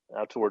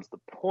out towards the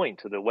point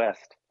to the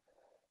west.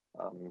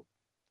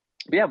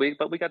 We got to do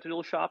a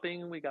little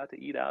shopping. We got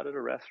to eat out at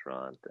a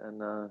restaurant,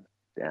 and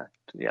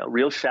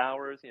real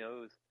showers. It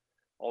was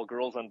all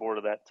girls on board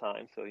at that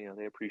time, so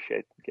they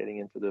appreciate getting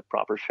into the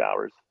proper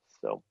showers.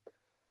 So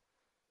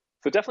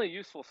definitely a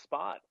useful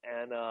spot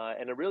and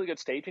a really good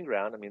staging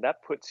ground. I mean,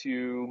 that puts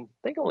you,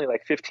 I think, only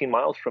like 15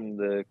 miles from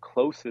the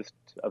closest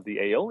of the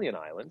Aeolian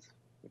Islands,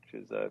 which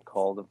is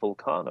called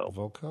Vulcano.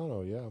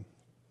 Vulcano, yeah.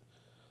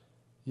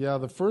 Yeah,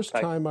 the first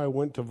time I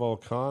went to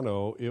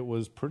Vulcano, it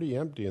was pretty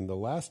empty. And the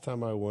last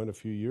time I went a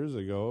few years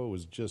ago, it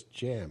was just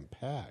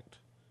jam-packed.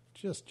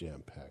 Just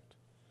jam-packed.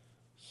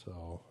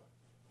 So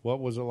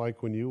what was it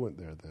like when you went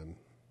there then?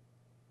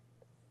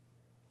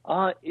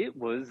 It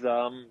was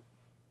well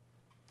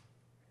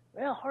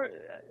hard.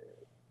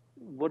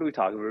 What are we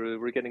talking?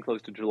 We're getting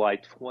close to July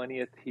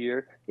 20th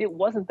here. It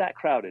wasn't that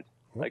crowded.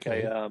 Like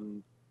Okay. I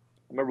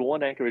remember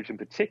one anchorage in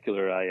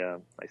particular. I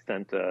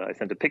sent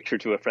a picture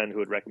to a friend who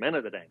had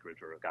recommended that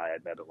anchorage, or a guy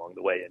I'd met along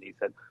the way, and he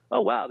said,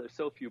 "Oh wow, there's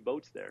so few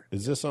boats there."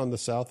 Is this on the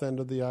south end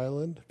of the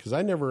island? Because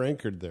I never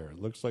anchored there. It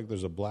looks like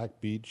there's a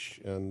black beach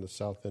on the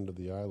south end of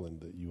the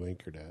island that you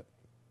anchored at.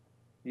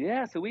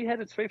 Yeah, so we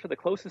headed straight for the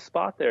closest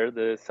spot there,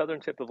 the southern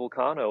tip of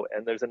Volcano,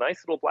 and there's a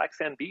nice little black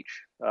sand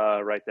beach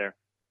right there.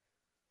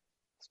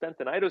 Spent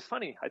the night. It was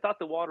funny. I thought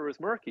the water was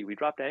murky. We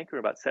dropped anchor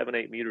about 7,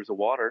 8 meters of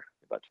water,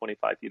 about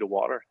 25 feet of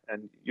water,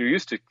 and you're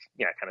used to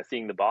kind of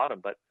seeing the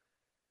bottom. But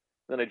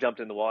then I jumped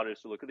in the water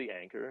to look at the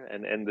anchor,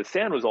 and the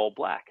sand was all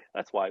black.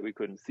 That's why we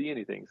couldn't see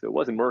anything. So it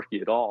wasn't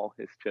murky at all.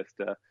 It's just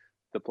the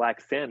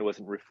black sand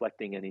wasn't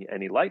reflecting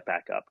any light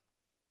back up.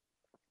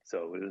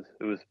 So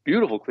it was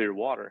beautiful, clear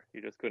water.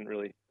 You just couldn't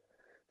really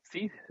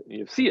see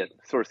it,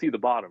 sort of see the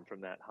bottom from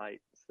that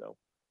height, so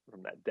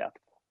from that depth.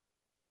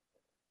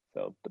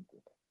 So but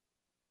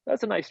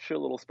that's a nice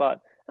chill little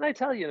spot. And I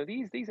tell you,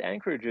 these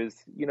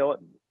anchorages,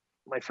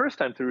 my first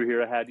time through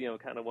here, I had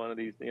kind of one of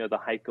these, the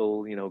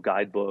Heikel,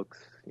 guidebooks.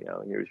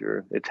 Here's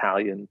your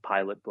Italian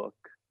pilot book,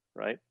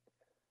 right?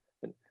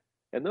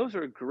 And those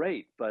are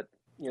great, but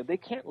they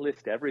can't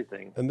list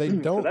everything. And they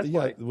don't. So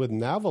yeah, with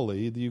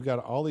Navali, you've got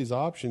all these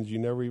options you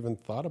never even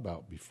thought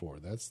about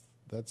before. That's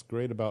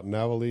great about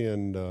Navali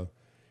and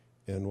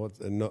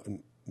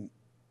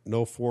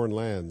no foreign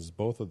lands.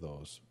 Both of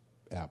those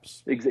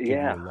apps.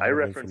 Yeah, I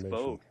reference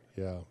both.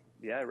 Yeah.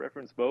 Yeah, I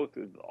reference both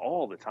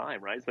all the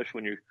time, right?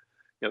 Especially when you're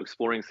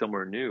exploring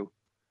somewhere new.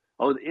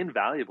 Oh,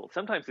 invaluable.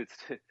 Sometimes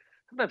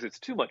it's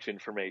too much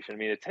information. I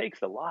mean, it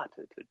takes a lot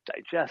to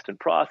digest and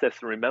process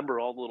and remember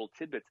all the little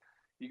tidbits.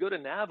 You go to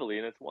Navali,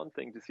 and it's one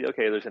thing to see,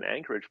 okay, there's an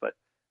anchorage, but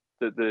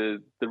the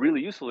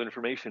really useful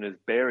information is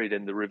buried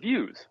in the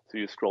reviews. So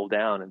you scroll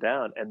down, and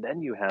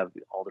then you have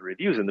all the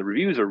reviews, and the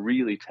reviews are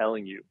really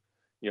telling you,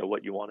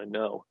 what you want to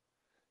know,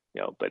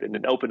 but in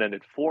an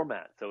open-ended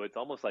format. So it's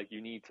almost like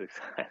you need to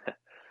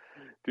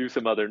do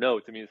some other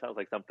notes. I mean, it sounds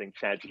like something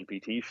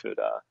ChatGPT should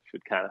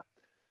kind of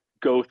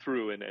go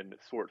through and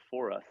sort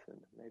for us, and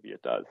maybe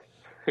it does.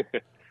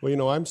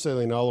 Well, I'm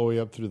sailing all the way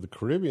up through the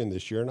Caribbean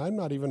this year, and I'm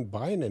not even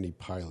buying any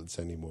pilots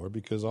anymore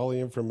because all the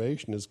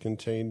information is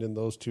contained in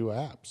those two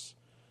apps.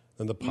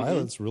 And the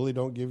pilots really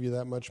don't give you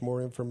that much more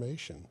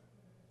information.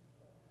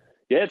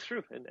 Yeah, it's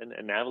true. And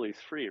Navali's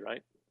free,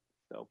 right?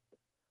 So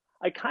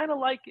I kind of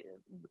I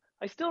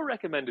still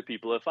recommend to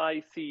people, if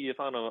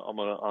I'm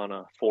on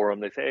a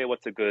forum, they say, hey,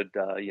 what's a good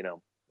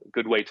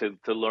way to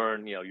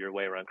learn, your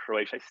way around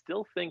Croatia. I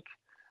still think,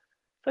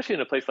 especially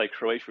in a place like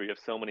Croatia where you have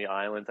so many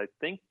islands, I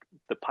think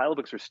the pilot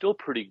books are still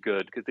pretty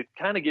good because it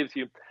kind of gives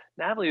you,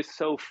 Navali is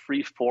so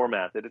free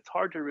format that it's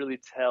hard to really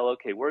tell,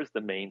 okay, where's the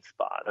main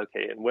spot?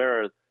 Okay, and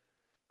where are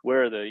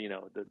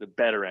the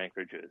better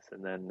anchorages?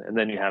 And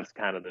then you have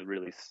kind of the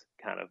really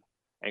kind of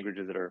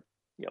anchorages that are,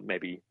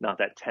 maybe not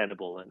that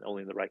tenable and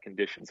only in the right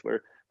conditions,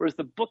 whereas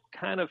the book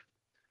kind of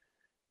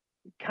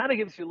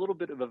gives you a little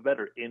bit of a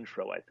better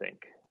intro, I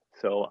think.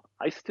 So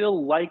I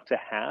still like to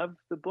have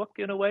the book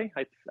in a way.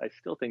 I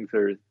still think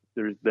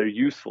they're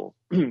useful,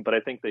 but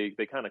I think they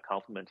kind of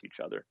complement each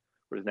other.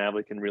 Whereas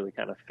Navali can really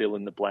kind of fill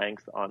in the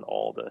blanks on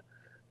all the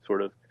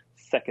sort of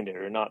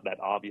secondary, or not that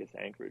obvious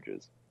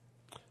anchorages.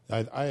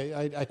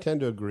 I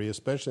tend to agree,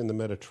 especially in the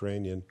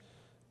Mediterranean.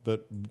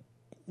 But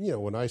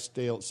when I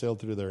sailed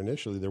through there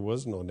initially, there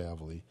was no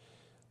Navali.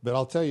 But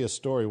I'll tell you a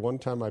story. One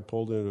time I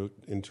pulled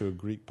into a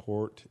Greek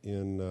port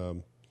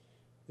in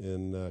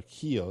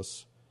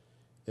Chios.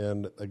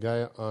 And a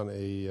guy on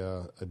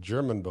a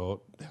German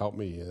boat helped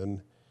me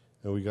in,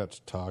 and we got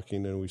to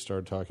talking, and we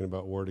started talking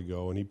about where to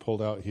go. And he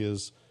pulled out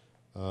his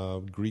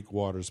Greek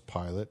waters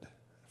pilot.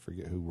 I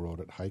forget who wrote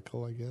it,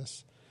 Heikel, I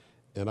guess.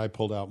 And I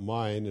pulled out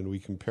mine, and we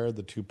compared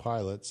the two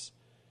pilots.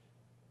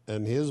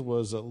 And his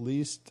was at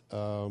least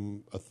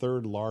a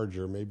third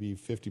larger, maybe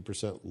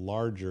 50%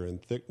 larger in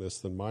thickness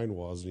than mine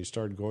was. And he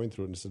started going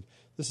through it and said,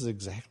 this is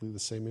exactly the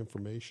same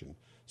information.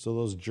 So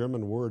those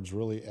German words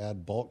really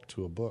add bulk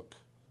to a book.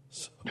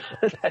 So.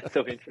 That's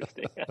so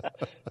interesting.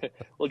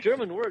 Well,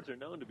 German words are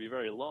known to be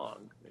very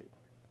long.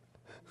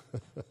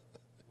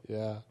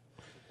 Yeah.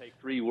 Take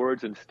 3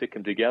 words and stick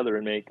them together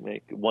and make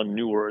one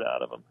new word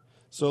out of them.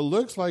 So it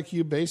looks like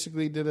you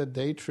basically did a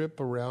day trip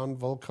around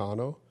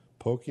Volcano,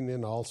 poking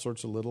in all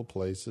sorts of little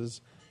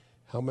places.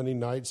 How many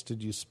nights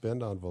did you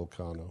spend on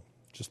Volcano?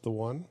 Just the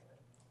one?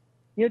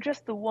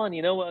 Just the one.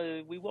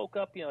 We woke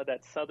up, at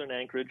that southern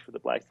anchorage for the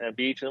Black Sand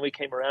Beach, and then we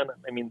came around.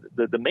 I mean,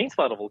 the main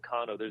spot of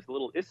Volcano, there's a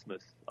little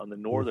isthmus on the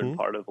northern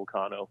part of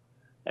Volcano,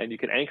 and you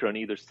can anchor on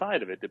either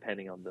side of it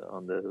depending on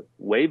the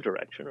wave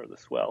direction or the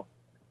swell.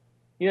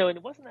 And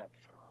it wasn't that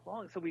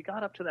long, so we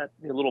got up to that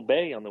little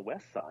bay on the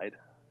west side.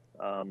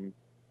 And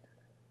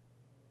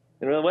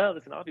well,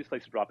 it's an obvious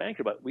place to drop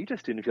anchor, but we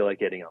just didn't feel like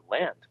getting on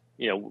land.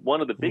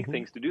 One of the big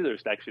things to do there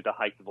is actually to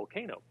hike the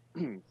volcano.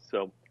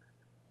 So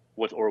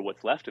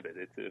what's left of it.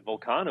 It's a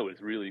volcano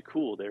is really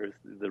cool. There's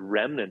the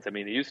remnants. I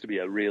mean, it used to be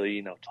a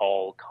really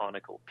tall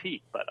conical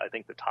peak, but I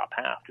think the top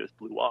half just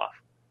blew off.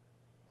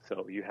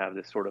 So you have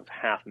this sort of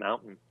half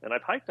mountain, and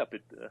I've hiked up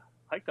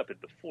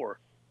it before.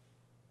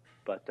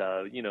 But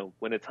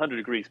when it's 100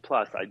 degrees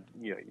plus,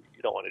 you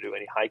don't want to do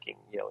any hiking,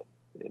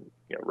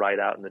 right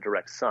out in the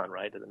direct sun,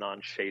 right, to the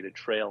non-shaded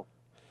trail.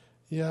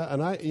 Yeah,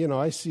 and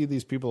I see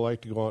these people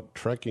like to go out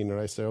trekking, and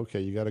I say,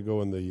 okay, you got to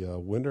go in the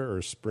winter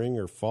or spring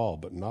or fall,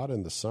 but not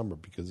in the summer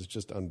because it's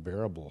just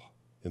unbearable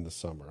in the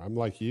summer. I'm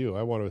like you;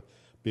 I want to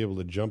be able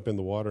to jump in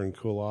the water and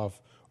cool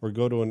off, or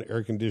go to an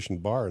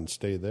air-conditioned bar and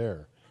stay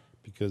there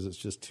because it's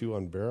just too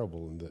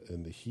unbearable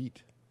in the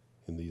heat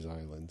in these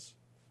islands.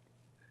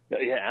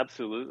 Yeah,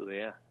 absolutely.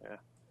 Yeah.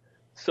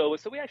 So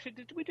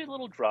we did a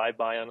little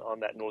drive-by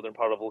on that northern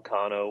part of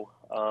Volcano,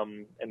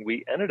 and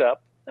we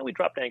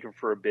dropped anchor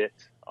for a bit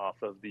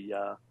off of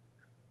the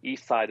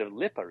east side of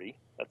Lipari.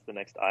 That's the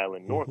next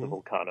island north of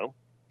Volcano.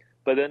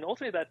 But then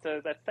ultimately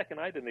that second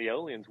night in the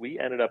Aeolians, we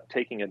ended up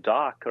taking a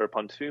dock or a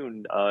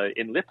pontoon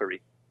in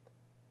Lipari,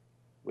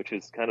 which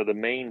is kind of the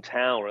main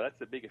town, or that's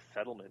the biggest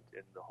settlement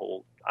in the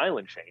whole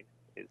island chain,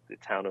 is the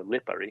town of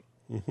Lipari.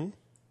 Mm-hmm.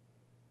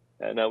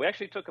 And we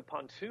actually took a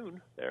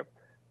pontoon there.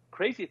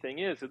 Crazy thing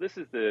is, so this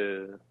is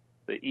the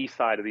east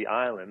side of the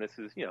island. This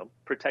is,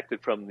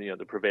 protected from the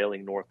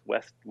prevailing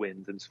northwest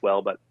winds and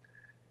swell. But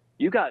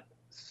you got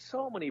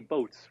so many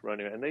boats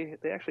running, and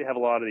they actually have a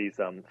lot of these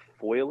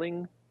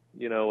foiling,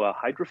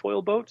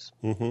 hydrofoil boats.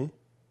 Mm-hmm.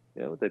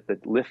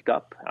 That lift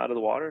up out of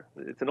the water.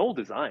 It's an old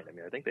design. I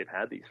mean, I think they've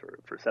had these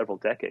for several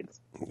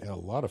decades. Yeah, a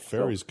lot of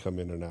ferries come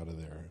in and out of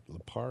there.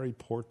 Lipari,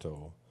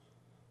 Porto.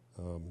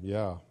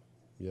 Yeah.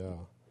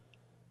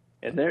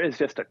 And there is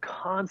just a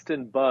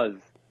constant buzz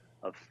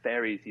of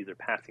ferries either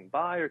passing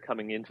by or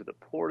coming into the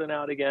port and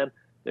out again.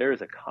 There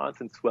is a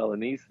constant swell,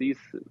 and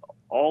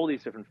all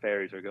these different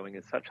ferries are going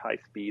at such high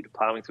speed,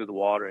 plowing through the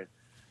water and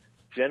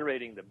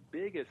generating the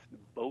biggest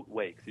boat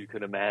wakes you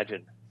could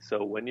imagine.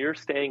 So when you're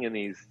staying in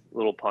these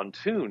little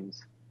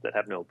pontoons that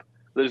have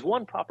there's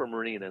one proper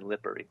marina in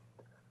Lipari,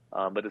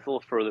 but it's a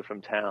little further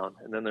from town,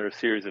 and then there are a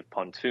series of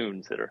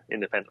pontoons that are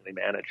independently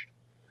managed,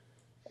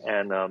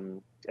 and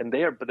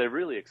they're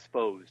really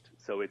exposed.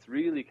 So it's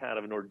really kind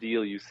of an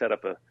ordeal. You set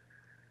up a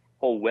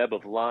whole web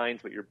of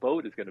lines, but your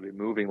boat is going to be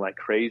moving like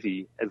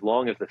crazy as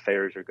long as the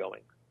ferries are going.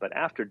 But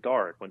after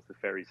dark, once the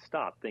ferries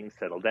stop, things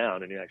settle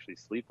down and you actually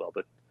sleep well.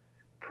 But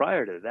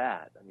prior to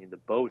that, I mean, the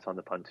boats on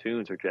the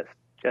pontoons are just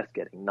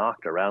getting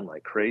knocked around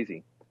like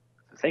crazy.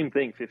 It's the same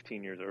thing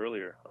 15 years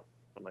earlier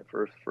on my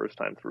first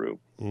time through.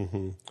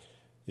 Mm-hmm.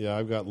 Yeah,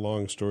 I've got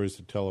long stories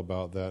to tell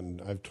about that,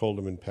 and I've told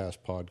them in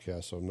past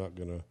podcasts, so I'm not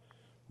going to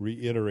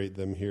reiterate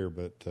them here.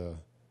 But,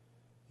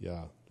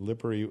 yeah,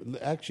 Lipari,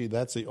 actually,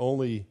 that's the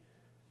only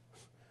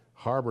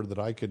harbor that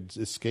I could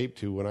escape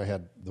to when I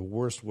had the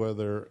worst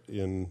weather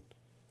in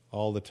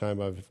all the time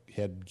I've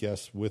had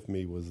guests with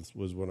me was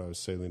when I was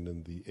sailing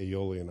in the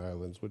Aeolian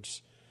Islands,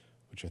 which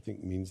I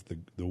think means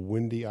the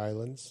windy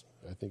islands,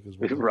 I think is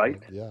what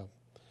right. Yeah.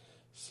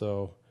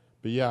 So,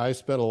 but yeah, I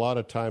spent a lot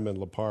of time in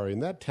Lipari,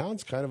 and that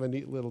town's kind of a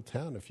neat little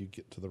town if you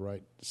get to the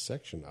right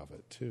section of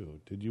it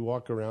too. Did you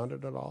walk around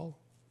it at all?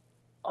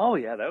 Oh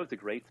yeah, that was a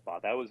great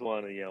spot. That was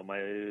one of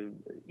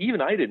even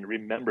I didn't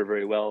remember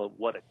very well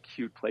what a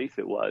cute place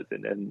it was,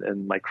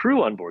 and my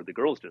crew on board, the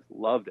girls just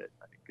loved it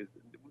because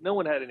no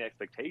one had any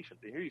expectations.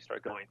 And here you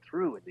start going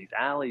through in these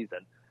alleys,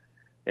 and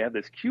they have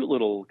this cute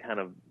little kind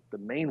of the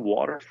main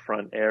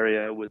waterfront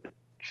area with the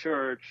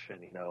church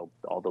and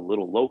all the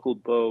little local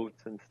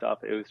boats and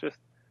stuff. It was just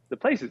the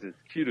place is as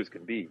cute as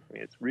can be. I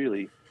mean, it's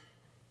really,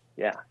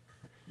 yeah.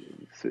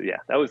 So yeah,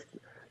 that was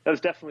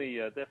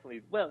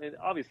definitely well, and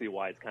obviously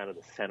why it's kind of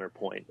the center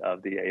point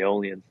of the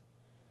Aeolians.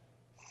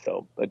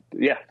 So, but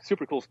yeah,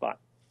 super cool spot.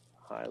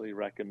 Highly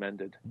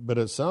recommended. But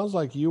it sounds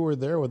like you were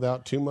there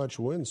without too much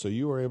wind, so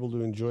you were able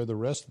to enjoy the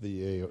rest of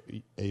the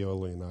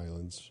Aeolian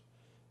Islands.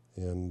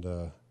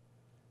 And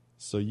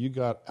so you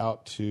got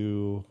out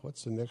to,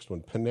 what's the next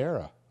one?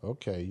 Panera.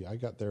 Okay, I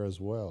got there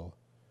as well.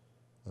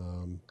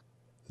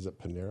 Is it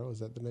Panera? Is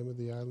that the name of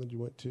the island you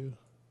went to?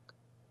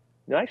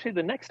 No, actually,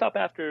 the next stop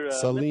after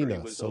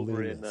Salina was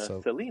over in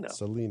Salina.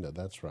 Salina,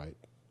 that's right.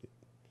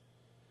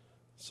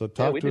 So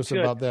talk to us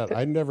about that.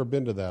 I've never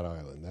been to that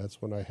island.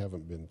 That's one I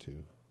haven't been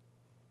to.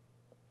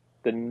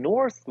 The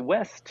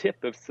northwest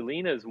tip of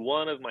Salina is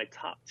one of my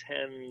top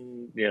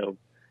 10,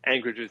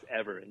 anchorages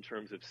ever in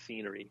terms of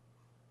scenery.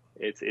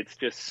 It's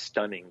just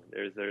stunning.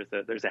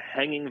 There's a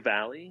hanging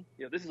valley.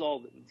 This is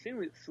all.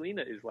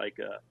 Salina is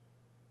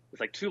it's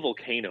like two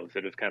volcanoes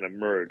that have kind of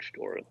merged,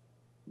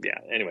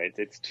 Anyway,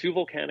 it's two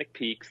volcanic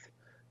peaks.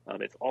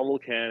 It's all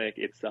volcanic.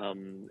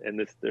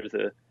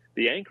 The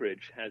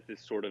anchorage has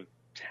this sort of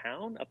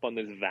town up on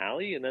this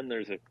valley, and then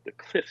the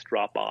cliffs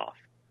drop off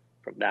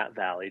from that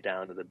valley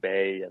down to the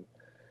bay, and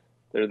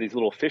there are these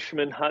little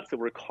fisherman huts that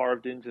were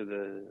carved into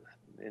the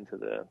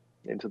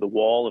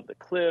wall of the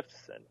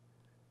cliffs, and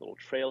little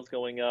trails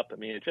going up. I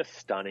mean, it's just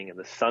stunning. And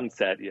the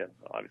sunset,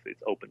 obviously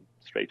it's open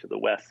straight to the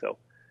west, so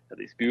have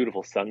these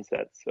beautiful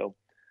sunsets. So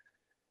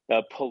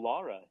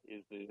Polara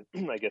is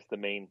I guess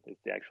is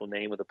the actual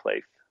name of the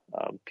place.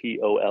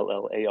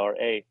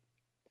 Pollara,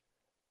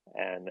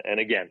 and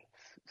again,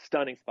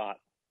 stunning spot.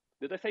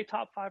 Did I say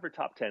top 5 or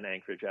top 10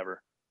 Anchorage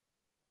ever?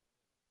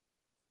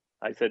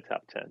 I said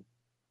top 10.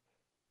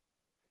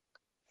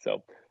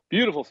 So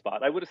beautiful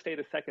spot. I would have stayed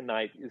a second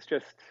night. It's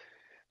just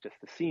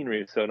the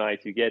scenery is so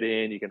nice. You get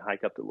in, you can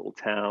hike up the little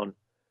town.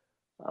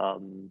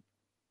 Um,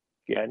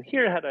 yeah, and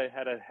here had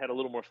a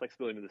little more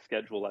flexibility in the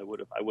schedule. I would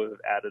have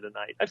added a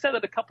night. I've said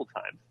that a couple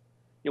times.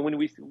 When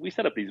we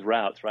set up these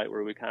routes, right,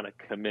 where we kind of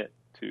commit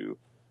to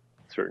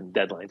certain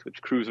deadlines,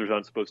 which cruisers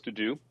aren't supposed to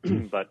do,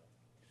 but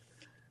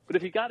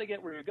if you got to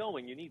get where you're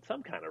going, you need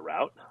some kind of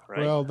route,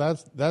 right? Well,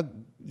 that.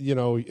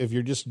 If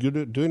you're just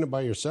doing it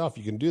by yourself,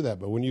 you can do that.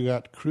 But when you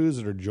got crews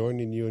that are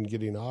joining you and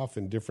getting off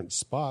in different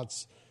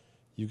spots,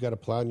 you've got to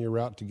plan your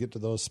route to get to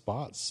those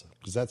spots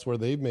because that's where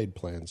they've made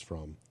plans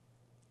from.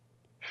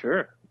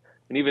 Sure.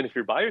 And even if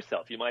you're by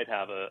yourself, you might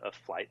have a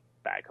flight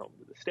back home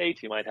to the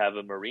States. You might have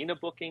a marina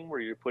booking where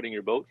you're putting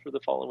your boat for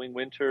the following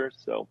winter.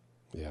 So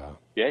yeah.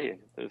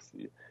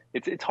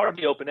 It's hard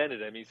to be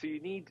open-ended. I mean, so you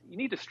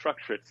need to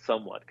structure it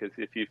somewhat because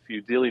if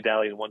you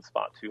dilly-dally in one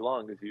spot too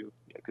long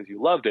because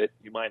you loved it,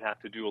 you might have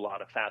to do a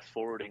lot of fast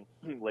forwarding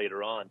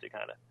later on to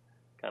kind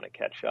of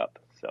catch up.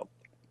 So.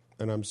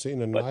 And I'm seeing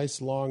nice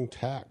long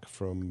tack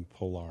from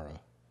Polara.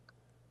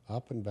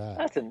 Up and back.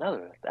 That's an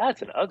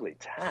ugly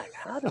tack.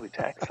 How do we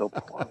tack so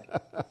poorly?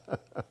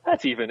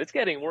 It's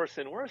getting worse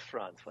and worse,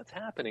 Franz. What's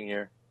happening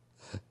here?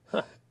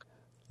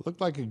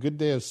 Looked like a good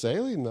day of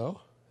sailing,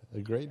 though. A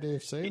great day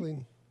of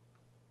sailing.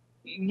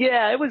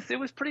 Yeah, it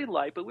was pretty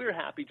light, but we were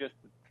happy just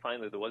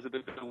finally there was a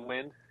bit of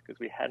wind because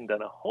we hadn't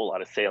done a whole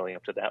lot of sailing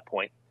up to that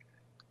point,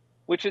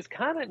 which is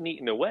kind of neat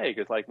in a way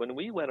because like when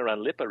we went around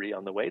Lipari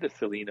on the way to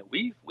Salina,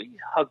 we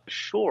hugged the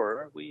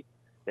shore.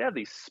 They have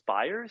these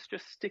spires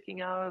just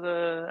sticking out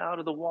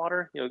of the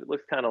water. It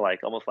looks kind of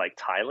like almost like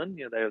Thailand.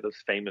 They have those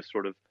famous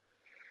sort of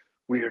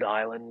weird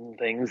island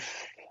things.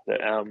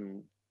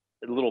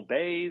 Little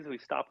bays. We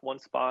stopped one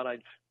spot. I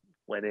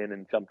went in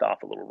and jumped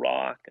off a little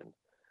rock, and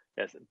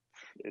yes,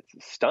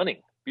 it's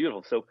stunning,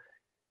 beautiful. So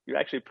you're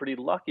actually pretty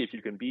lucky if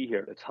you can be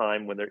here at a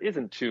time when there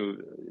isn't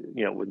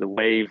when the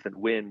waves and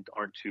wind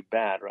aren't too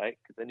bad, right?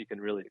 Because then you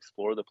can really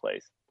explore the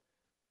place.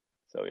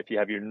 So if you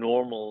have your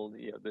normal,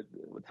 the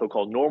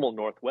so-called normal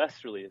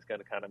northwesterly is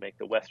going to kind of make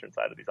the western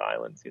side of these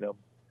islands, a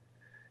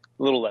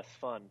little less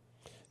fun.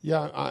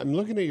 Yeah, I'm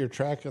looking at your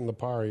track on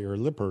Lipari or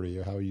Lipari,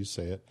 or how you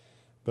say it,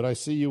 but I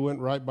see you went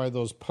right by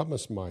those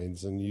pumice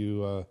mines, and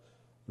you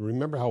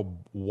remember how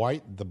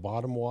white the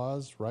bottom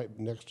was right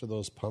next to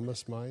those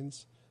pumice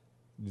mines?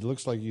 It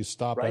looks like you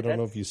stopped. Right, I don't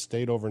know if you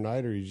stayed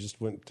overnight or you just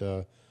went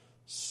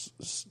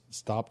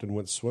stopped and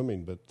went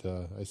swimming, but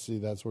I see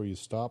that's where you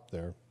stopped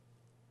there.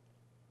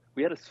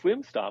 We had a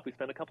swim stop. We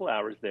spent a couple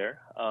hours there.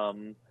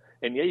 And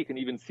yeah, you can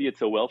even see it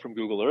so well from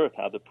Google Earth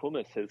how the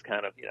pumice has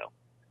kind of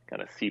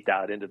seeped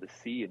out into the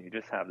sea, and you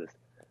just have this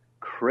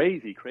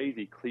crazy,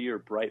 crazy clear,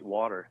 bright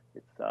water.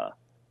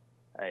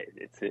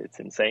 It's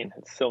insane.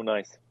 It's so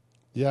nice.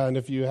 Yeah, and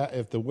if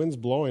the wind's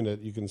blowing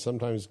it, you can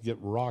sometimes get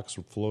rocks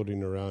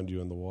floating around you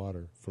in the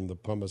water from the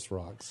pumice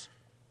rocks.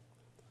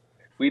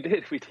 We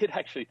did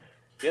actually.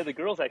 Yeah, the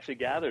girls actually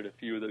gathered a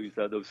few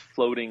of those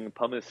floating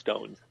pumice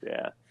stones.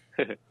 Yeah.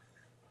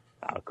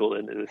 How cool!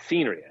 And the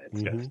scenery.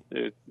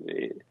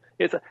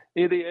 It's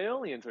the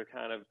Aeolians are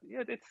kind of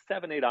it's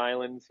 7-8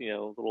 islands,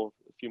 a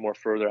few more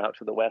further out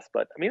to the west.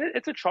 But I mean,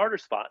 it's a charter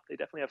spot. They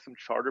definitely have some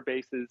charter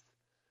bases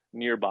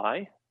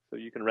nearby, so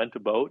you can rent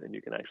a boat and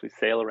you can actually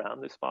sail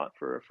around this spot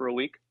for a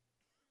week.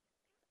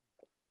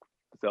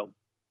 So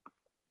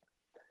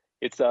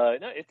it's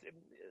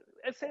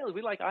as sailors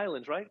we like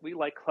islands, right? We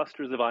like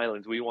clusters of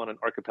islands. We want an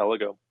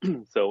archipelago.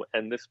 So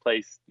and this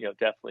place,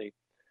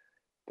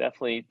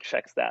 definitely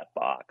checks that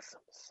box.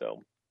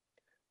 So,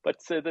 but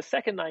the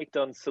second night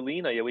on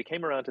Salina, we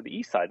came around to the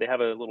east side. They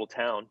have a little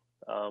town.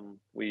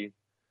 We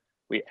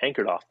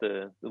anchored off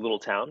the little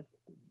town.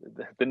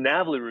 The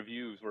Navly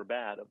reviews were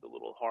bad of the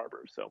little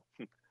harbor, so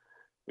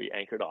we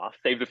anchored off.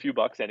 Saved a few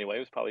bucks anyway. It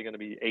was probably going to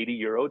be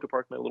 €80 to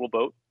park my little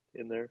boat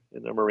in their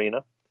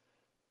marina.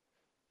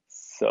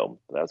 So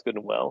that was good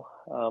and well.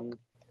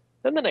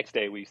 Then the next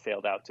day we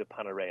sailed out to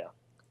Panarea.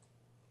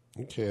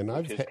 Okay, and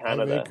I've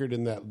anchored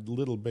in that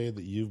little bay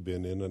that you've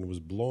been in, and was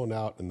blown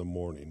out in the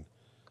morning.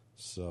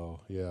 So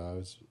yeah,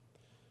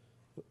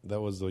 that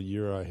was the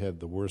year I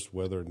had the worst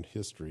weather in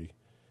history,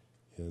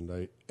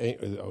 and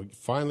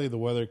finally the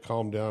weather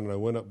calmed down, and I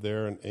went up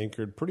there and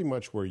anchored pretty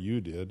much where you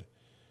did,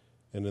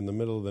 and in the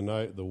middle of the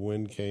night the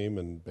wind came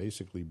and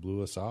basically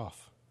blew us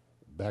off.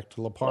 Back to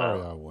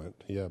Lipari. Wow. I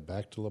went,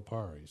 back to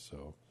Lipari.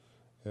 So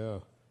yeah.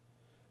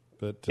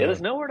 But, there's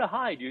nowhere to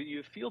hide.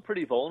 You feel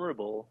pretty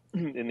vulnerable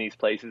in these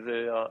places.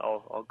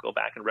 I'll go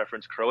back and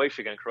reference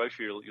Croatia again.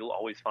 Croatia, you'll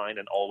always find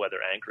an all-weather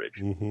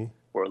anchorage,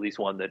 or at least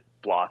one that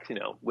blocks,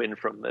 wind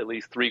from at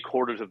least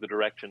 3/4 of the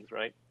directions,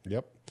 right?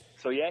 Yep.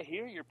 So yeah,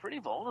 here you're pretty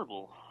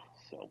vulnerable.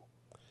 So.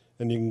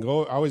 And you can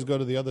always go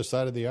to the other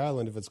side of the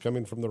island if it's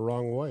coming from the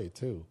wrong way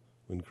too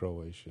in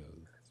Croatia.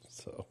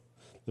 So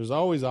There's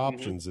always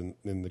options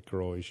in the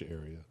Croatia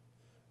area.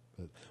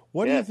 But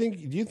what do you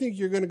think? Do you think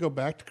you're going to go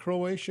back to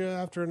Croatia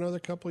after another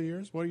couple of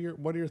years? What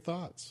are your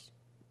thoughts?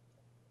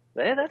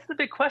 Yeah, that's the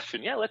big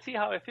question. Yeah, let's see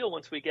how I feel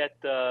once we get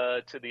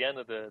to the end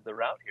of the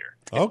route here.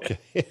 Okay,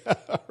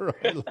 all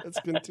right. Let's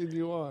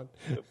continue on.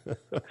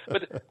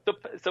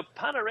 so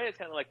Panarea is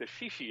kind of like the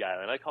Shishi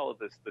Island. I call it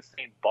the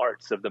St.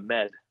 Bart's of the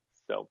Med.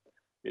 So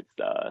it's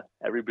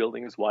every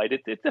building is white.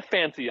 It's a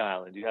fancy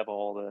island. You have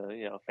all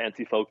the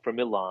fancy folk from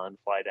Milan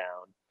fly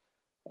down,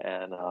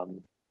 and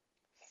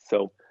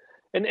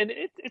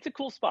it's a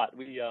cool spot.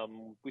 We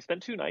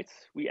spent 2 nights.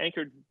 We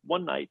anchored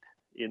one night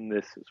in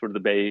this sort of the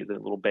bay, the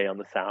little bay on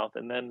the south.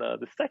 And then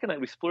the second night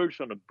we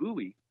splurged on a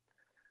buoy,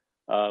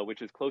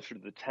 which is closer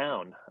to the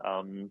town.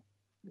 And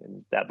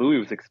that buoy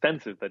was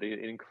expensive, but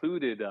it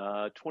included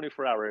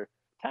 24-hour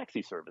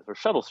taxi service or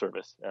shuttle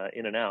service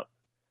in and out,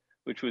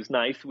 which was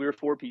nice. We were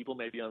 4 people,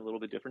 maybe on a little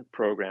bit different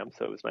program.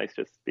 So it was nice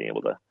just being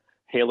able to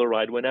hail a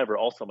ride whenever.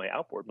 Also, my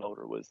outboard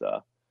motor was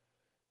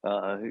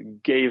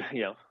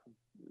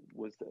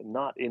was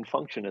not in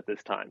function at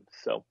this time.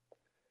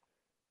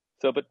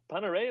 But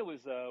Panarea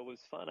was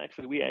fun.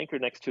 Actually, we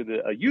anchored next to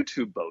a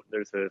YouTube boat.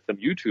 There's some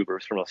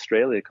YouTubers from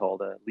Australia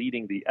called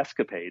Leading the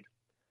Escapade.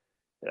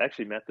 I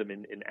actually met them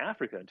in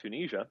Africa, in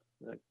Tunisia,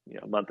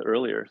 a month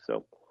earlier.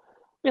 So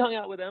we hung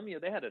out with them.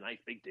 They had a nice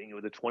big dinghy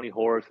with a 20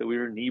 horse. So we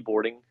were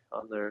kneeboarding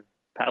on their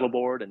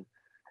paddleboard, and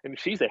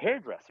she's a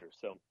hairdresser.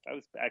 So I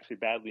was actually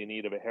badly in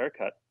need of a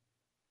haircut.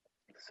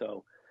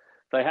 So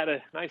I had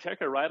a nice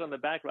haircut right on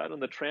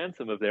the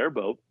transom of their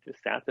boat.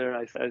 Just sat there.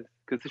 I said,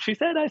 because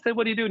I said,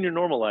 what do you do in your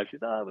normal life? She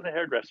said, I was a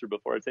hairdresser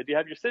before. I said, do you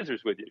have your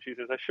scissors with you? She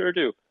says, I sure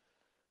do.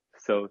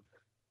 So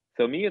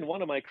me and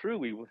one of my crew,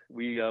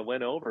 we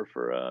went over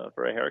for a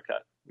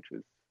haircut, which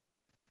was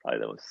probably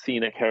the most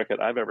scenic haircut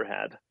I've ever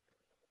had.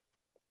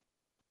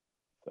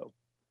 So,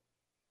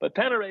 but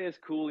Panarea is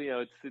cool.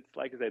 It's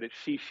like I said, it's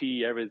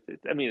shishi.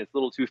 It's a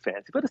little too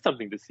fancy, but it's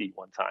something to see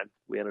one time.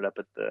 We ended up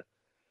at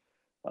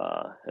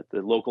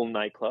the local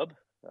nightclub,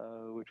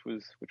 which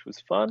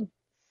was fun.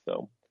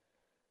 So,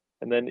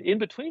 and then in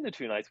between the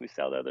 2 nights, we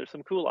sailed out. There's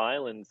some cool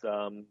islands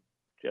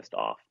just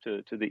off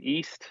to the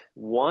east.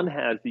 One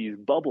has these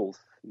bubbles.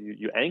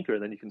 You anchor,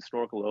 and then you can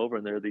snorkel over,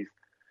 and there are these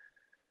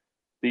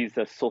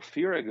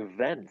sulfuric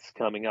vents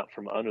coming up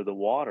from under the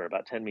water,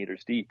 about 10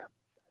 meters deep.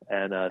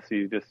 And so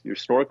you're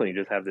snorkeling. You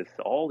just have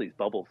all these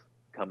bubbles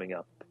coming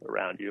up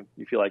around you.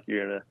 You feel like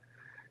you're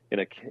in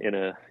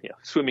a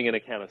swimming in a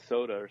can of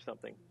soda or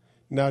something.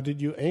 Now,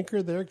 did you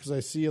anchor there? Because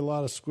I see a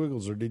lot of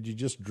squiggles, or did you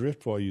just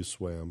drift while you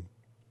swam?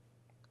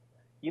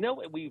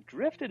 We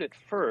drifted at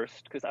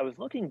first because I was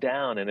looking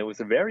down, and there was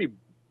a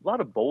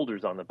lot of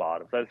boulders on the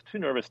bottom. So I was too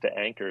nervous to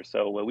anchor.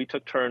 So we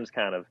took turns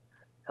kind of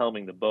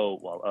helming the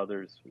boat while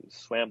others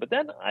swam. But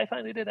then I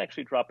finally did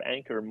actually drop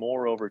anchor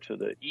more over to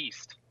the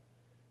east,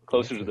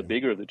 closer to the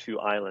bigger of the 2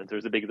 islands. There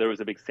was a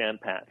big sand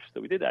patch.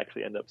 So we did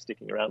actually end up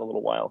sticking around a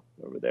little while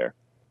over there.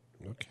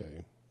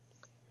 Okay.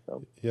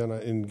 Yeah,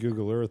 and in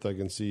Google Earth, I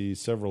can see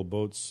several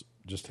boats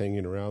just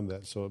hanging around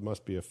that, so it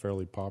must be a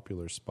fairly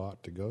popular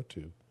spot to go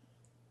to.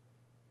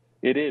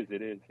 It is,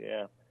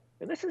 yeah.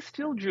 And this is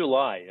still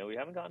July. We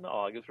haven't gotten to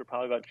August. We're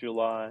probably about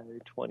July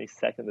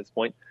 22nd at this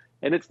point,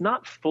 and it's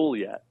not full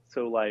yet.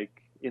 So,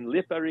 like in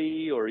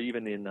Lipari, or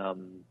even in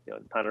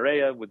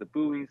Panarea with the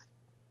buoys,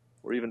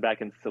 or even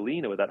back in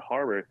Salina with that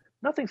harbor,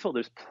 nothing's full.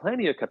 There's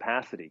plenty of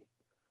capacity,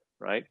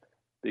 right?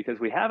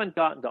 Because we haven't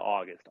gotten to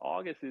August.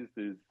 August is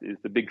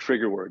the big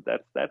trigger word.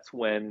 That's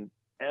when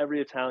every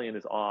Italian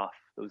is off,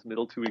 those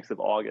middle 2 weeks of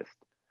August,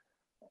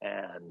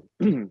 and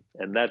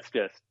that's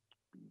just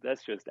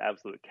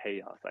absolute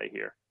chaos, I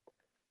hear.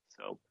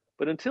 So,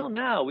 but until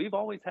now, we've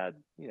always had,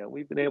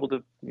 we've been able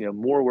to,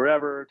 moor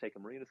wherever, take a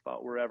marina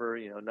spot wherever.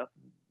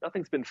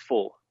 Nothing's been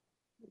full.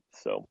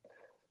 So,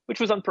 which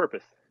was on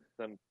purpose.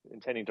 I'm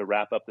intending to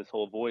wrap up this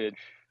whole voyage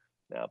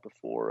now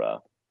before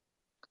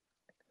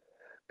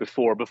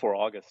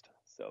August.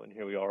 So, and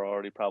here we are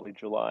already probably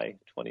July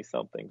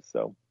 20-something.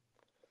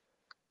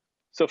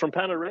 So from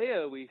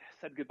Panarea, we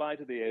said goodbye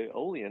to the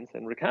Aeolians,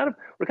 and we're kind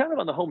of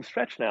on the home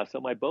stretch now. So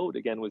my boat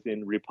again was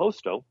in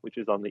Riposto, which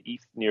is on the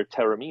east near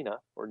Taormina,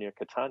 or near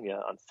Catania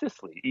on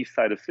Sicily, east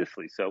side of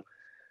Sicily. So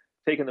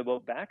taking the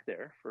boat back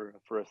there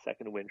for a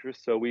second winter.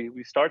 So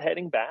we start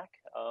heading back.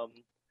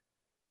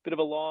 Bit of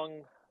a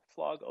long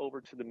slog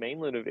over to the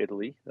mainland of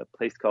Italy, a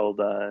place called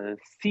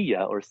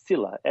Silla, or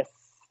Silla,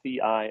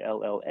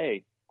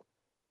 Cilla,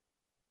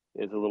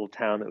 is a little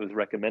town that was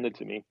recommended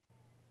to me.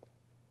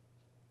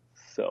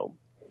 So,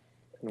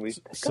 and we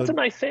got some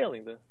nice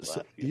sailing the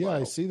last few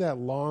miles. I see that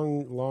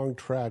long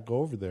track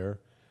over there.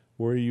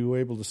 Were you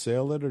able to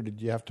sail it, or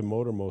did you have to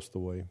motor most of the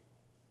way?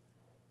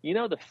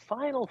 The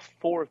final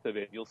fourth of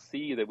it, you'll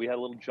see that we had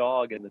a little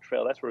jog in the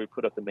trail. That's where we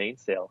put up the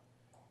mainsail.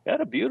 We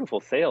had a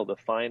beautiful sail the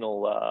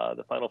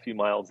final few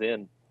miles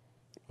in.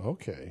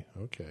 Okay.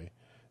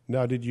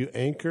 Now, did you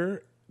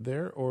anchor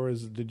there, or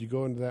did you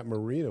go into that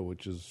marina,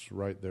 which is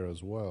right there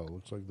as well?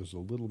 Looks like there's a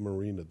little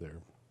marina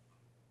there.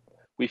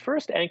 We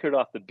first anchored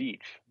off the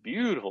beach,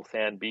 beautiful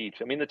sand beach.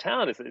 I mean, the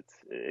town it's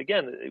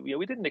again,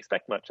 we didn't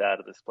expect much out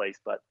of this place,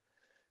 but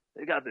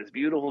they got this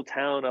beautiful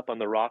town up on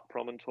the rock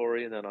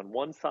promontory, and then on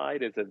one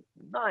side is a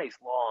nice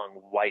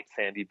long white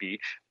sandy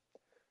beach.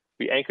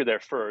 We anchored there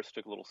first,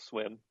 took a little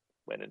swim,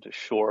 went into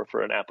shore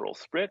for an Aperol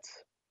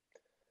spritz,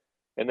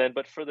 and then,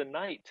 but for the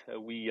night,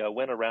 we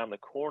went around the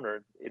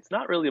corner. It's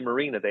not really a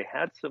marina. They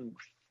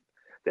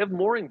have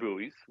mooring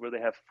buoys where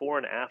they have fore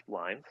and aft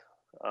lines,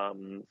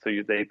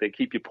 they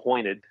keep you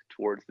pointed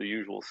towards the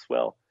usual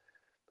swell.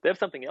 They have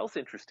something else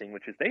interesting,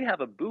 which is they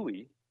have a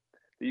buoy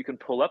that you can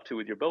pull up to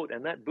with your boat,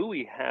 and that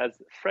buoy has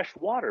fresh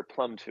water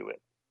plumbed to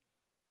it.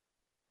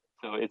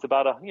 So it's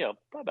about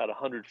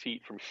 100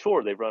 feet from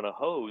shore. They run a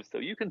hose, so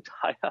you can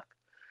tie up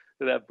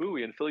to that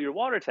buoy and fill your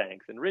water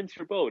tanks and rinse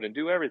your boat and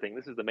do everything.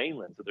 This is the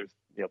mainland, so there's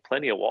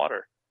plenty of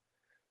water.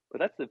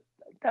 But I've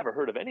never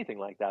heard of anything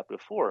like that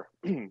before.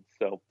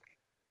 So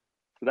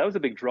that was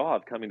a big draw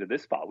of coming to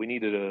this spot. We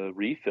needed a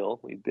refill.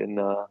 We've been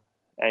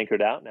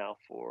anchored out now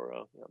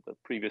for the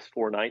previous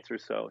 4 nights or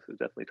so. So it's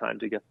definitely time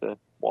to get the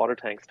water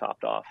tanks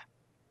topped off.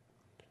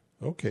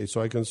 Okay, so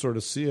I can sort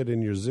of see it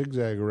in your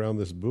zigzag around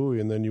this buoy,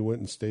 and then you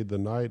went and stayed the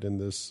night in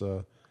this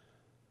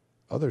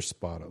other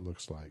spot, it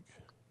looks like.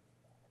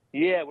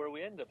 Yeah, where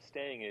we ended up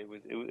staying, it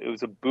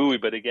was a buoy,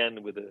 but again,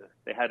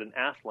 they had an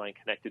aft line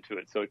connected to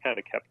it, so it kind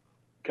of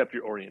kept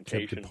your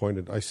orientation. Kept it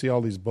pointed. I see all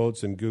these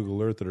boats in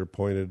Google Earth that are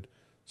pointed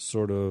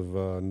sort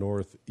of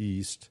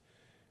northeast,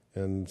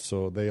 and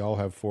so they all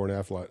have fore and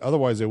aft line.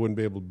 Otherwise, they wouldn't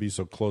be able to be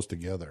so close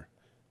together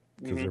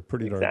because they're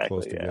pretty darn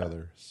close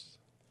together.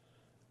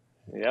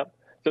 Yep.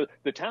 So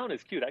the town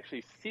is cute.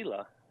 Actually,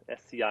 Silla,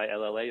 Scilla,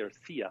 or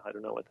Sia, I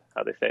don't know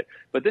how they say it.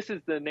 But this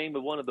is the name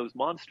of one of those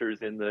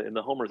monsters in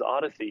the Homer's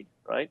Odyssey,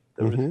 right?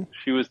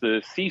 She was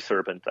the sea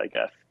serpent, I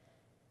guess.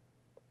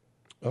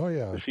 Oh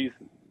yeah. So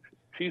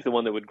she's the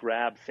one that would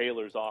grab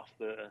sailors off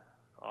the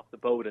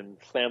boat and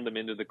slam them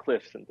into the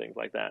cliffs and things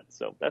like that.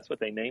 So that's what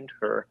they named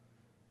her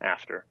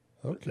after.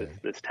 Okay.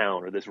 This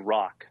town, or this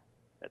rock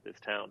at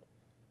this town.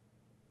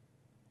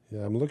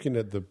 Yeah, I'm looking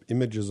at the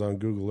images on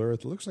Google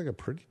Earth. It looks like a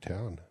pretty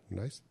town.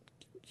 Nice,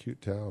 cute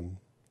town.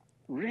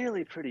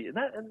 Really pretty. And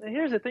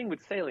here's the thing with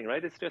sailing,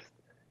 right? It's just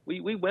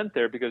we went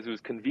there because it was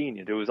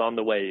convenient. It was on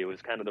the way. It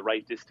was kind of the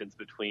right distance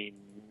between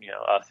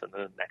us and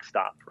the next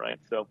stop, right?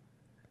 So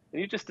and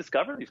you just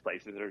discover these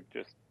places that are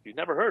just you've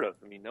never heard of.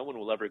 I mean, no one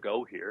will ever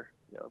go here,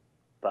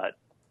 but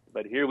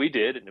here we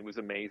did, and it was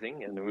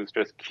amazing, and it was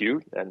just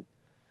cute, and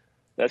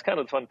that's kind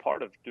of the fun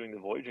part of doing the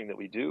voyaging that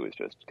we do is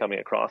just coming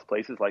across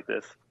places like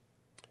this.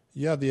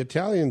 Yeah, the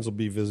Italians will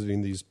be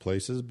visiting these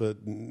places,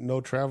 but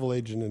no travel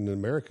agent in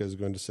America is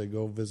going to say,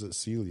 go visit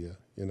Celia,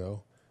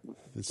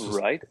 It's just,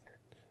 right.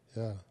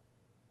 Yeah.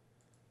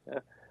 Yeah.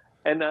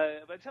 And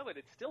but I tell you,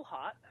 it's still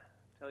hot.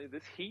 I tell you,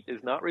 this heat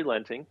is not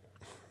relenting.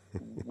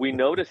 We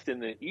noticed in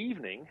the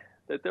evening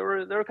that there were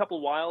a couple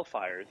of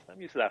wildfires.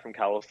 I'm used to that from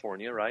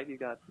California, right? You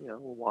got, a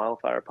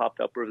wildfire popped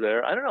up over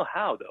there. I don't know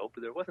how, though,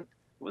 but there wasn't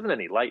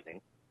any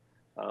lightning.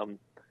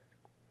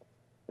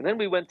 And then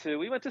we went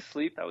to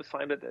sleep. That was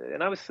fine, but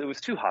it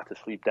was too hot to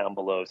sleep down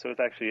below. So it's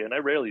actually, and I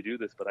rarely do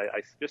this, but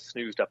I just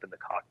snoozed up in the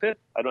cockpit.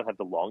 I don't have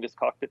the longest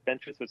cockpit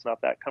benches, so it's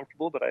not that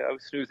comfortable, but I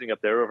was snoozing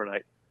up there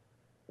overnight.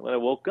 And when I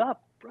woke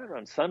up right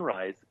around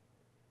sunrise,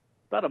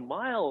 about a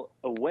mile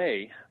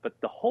away, but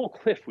the whole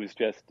cliff was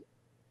just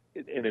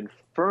an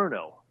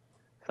inferno.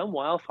 Some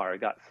wildfire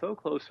got so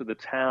close to the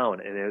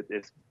town, and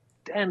this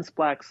dense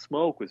black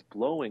smoke was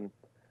blowing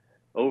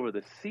over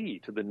the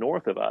sea to the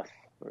north of us,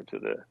 or to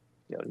the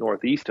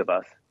northeast of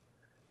us,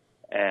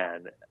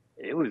 and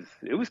it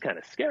was kind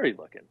of scary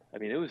looking. I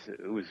mean, it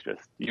was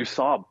just, you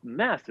saw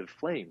massive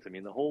flames. I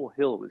mean, the whole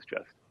hill was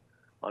just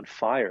on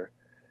fire.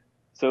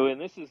 So, and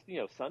this is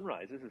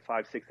sunrise. This is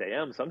 5-6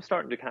 a.m. So I'm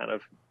starting to kind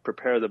of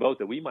prepare the boat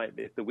that we might,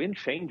 if the wind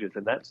changes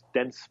and that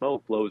dense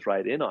smoke blows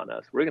right in on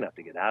us, we're gonna have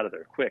to get out of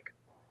there quick.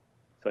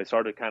 So I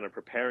started kind of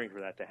preparing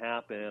for that to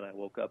happen. I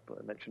woke up,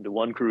 I mentioned to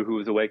one crew who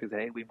was awake, and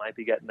said, hey, we might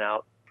be getting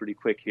out pretty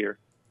quick here.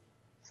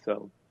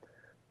 So.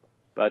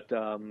 But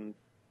the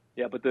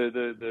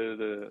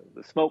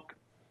smoke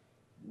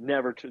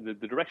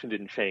the direction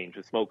didn't change.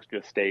 The smoke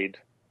just stayed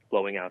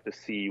blowing out to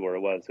sea where it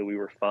was, so we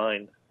were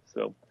fine.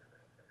 So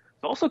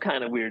it's also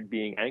kind of weird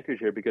being anchored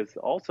here because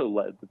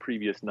also the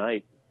previous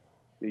night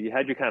you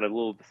had your kind of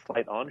little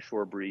slight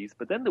onshore breeze,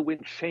 but then the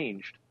wind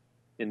changed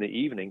in the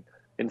evening,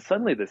 and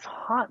suddenly this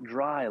hot,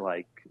 dry,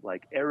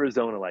 like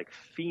Arizona, like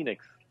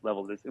Phoenix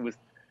level. It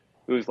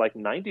was like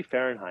 90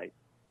 Fahrenheit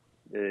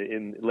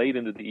in late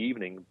into the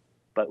evening,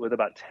 but with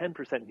about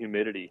 10%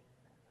 humidity.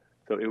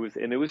 So it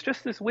was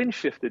just this wind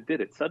shift that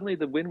did it. Suddenly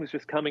the wind was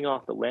just coming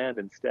off the land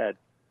instead,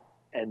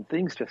 and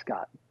things just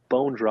got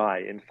bone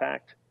dry. In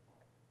fact,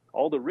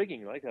 all the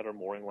rigging, like that, our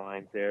mooring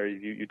lines there,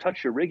 you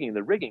touch your rigging,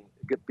 the rigging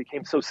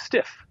became so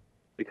stiff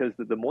because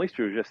the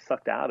moisture was just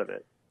sucked out of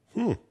it.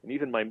 And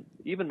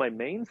even my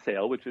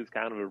mainsail, which is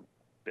kind of a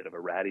bit of a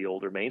ratty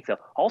older mainsail,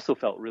 also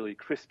felt really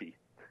crispy,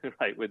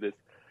 right, with this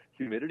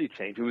humidity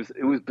change.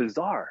 It was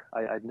bizarre.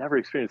 I'd never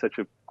experienced such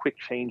a quick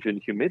change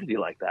in humidity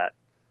like that.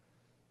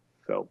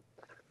 So,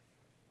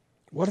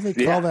 What do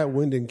they yeah. call that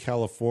wind in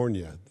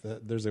California?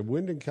 There's a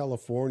wind in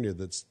California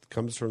that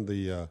comes from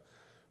the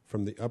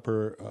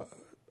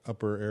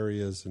upper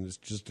areas, and it's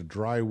just a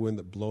dry wind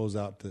that blows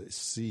out to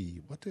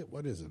sea.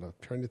 What is it? I'm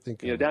trying to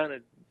think of it.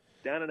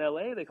 Down in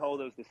LA, they call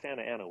those the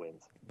Santa Ana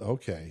winds.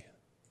 Okay,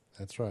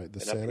 that's right. The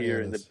And Santa up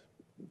here Anas.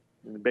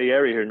 in the Bay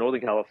Area here, Northern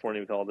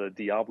California, we call the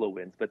Diablo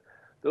winds. But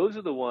those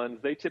are the ones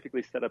they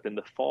typically set up in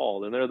the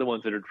fall, and they're the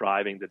ones that are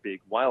driving the big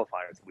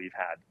wildfires that we've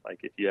had. Like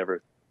if you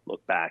ever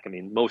look back, I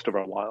mean, most of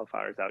our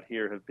wildfires out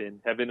here have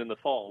been in the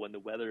fall when the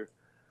weather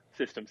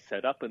system's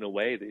set up in a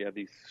way that you have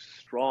these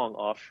strong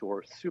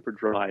offshore, super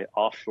dry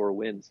offshore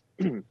winds.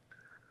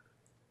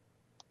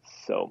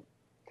 So,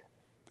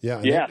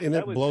 Yeah, yeah, and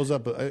it blows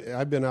up.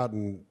 I've been out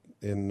in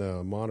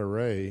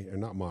Monterey, or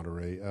not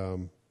Monterey,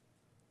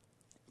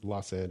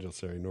 Los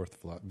Angeles area, north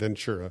of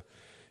Ventura,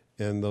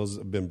 and those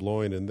have been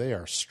blowing, and they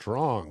are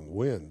strong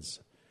winds.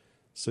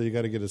 So you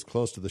got to get as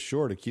close to the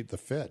shore to keep the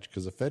fetch,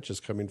 because the fetch is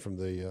coming from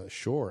the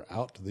shore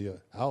out to the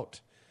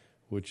out,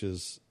 which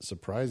is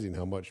surprising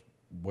how much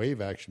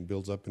wave action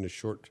builds up in a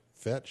short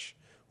fetch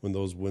when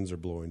those winds are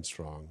blowing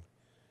strong.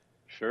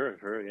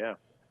 Sure, yeah.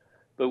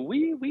 But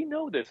we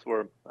know this.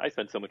 Where I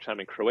spent so much time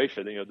in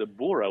Croatia. You know, the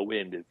Bora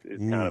wind is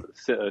kind of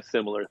a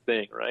similar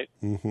thing, right?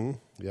 Mm-hmm.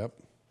 Yep.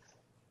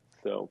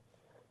 So,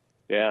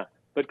 yeah.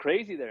 But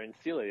crazy there in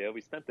Celia. We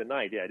spent the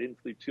night. Yeah, I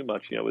didn't sleep too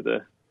much. You know, with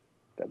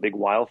that big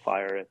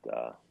wildfire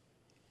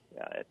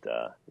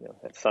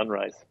at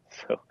sunrise.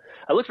 So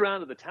I looked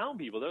around at the town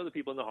people. They're the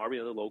people in the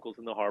harbor, the locals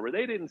in the harbor.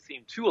 They didn't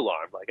seem too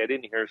alarmed. Like I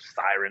didn't hear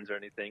sirens or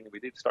anything. We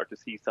did start to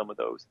see some of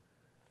those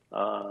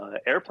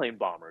airplane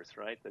bombers,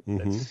 right?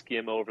 That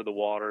skim over the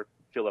water,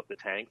 fill up the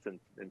tanks, and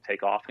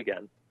take off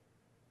again,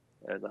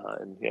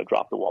 and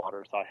drop the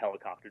water. Saw a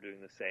helicopter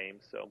doing the same.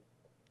 So,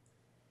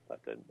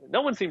 but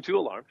no one seemed too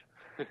alarmed.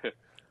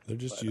 They're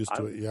just used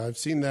to it. Yeah, I've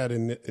seen that,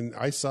 and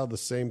I saw the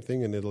same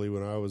thing in Italy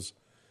when I was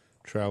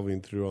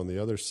traveling through on the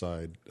other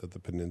side of the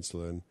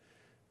peninsula,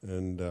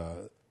 and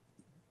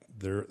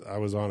there I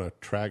was on a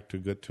track to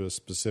get to a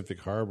specific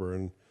harbor,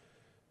 and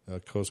a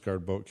Coast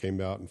Guard boat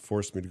came out and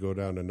forced me to go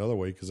down another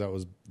way because that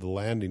was the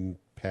landing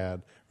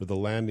pad or the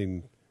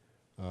landing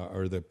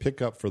or the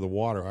pickup for the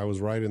water. I was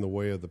right in the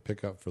way of the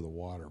pickup for the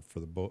water for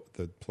the boat,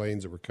 the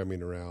planes that were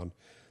coming around.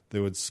 They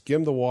would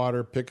skim the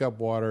water, pick up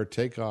water,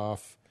 take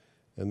off,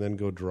 and then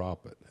go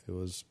drop it. It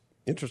was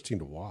interesting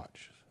to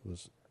watch. It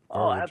was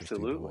very interesting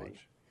to watch. Yeah.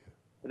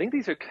 I think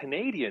these are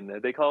Canadian.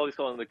 They always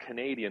call them the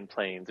Canadian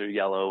planes. They're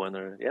yellow, and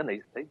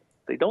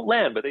they don't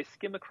land, but they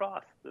skim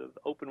across the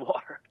open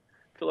water,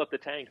 fill up the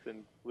tanks,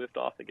 and lift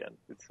off again.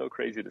 It's so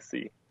crazy to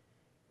see.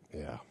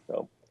 Yeah.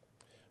 So,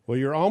 well,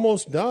 you're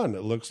almost done.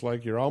 It looks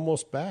like you're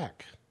almost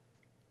back.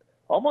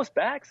 Almost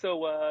back.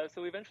 So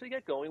we eventually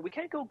get going. We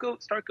can't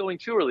start going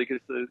too early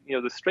because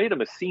the Strait of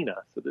Messina.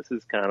 So this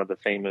is kind of the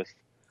famous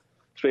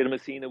Strait of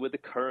Messina with the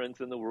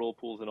currents and the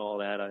whirlpools and all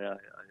that.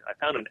 I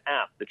found an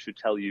app that should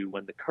tell you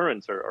when the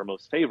currents are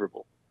most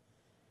favorable,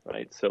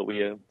 right? So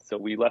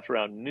we left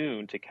around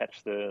noon to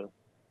catch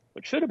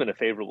what should have been a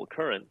favorable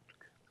current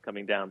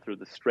coming down through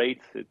the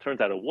straits. It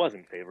turns out it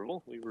wasn't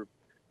favorable. We were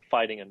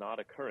fighting not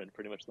a current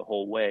pretty much the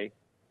whole way.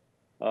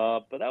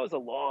 But that was a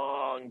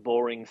long,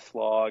 boring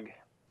slog.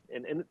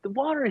 And the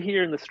water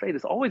here in the strait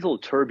is always a little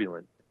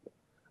turbulent.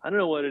 I don't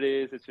know what it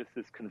is. It's just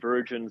this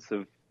convergence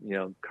of,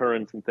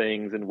 currents and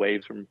things and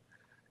waves from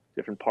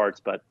different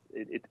parts. But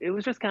it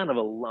was just kind of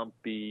a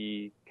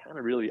lumpy, kind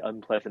of really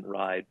unpleasant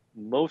ride,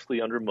 mostly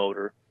under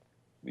motor.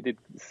 We did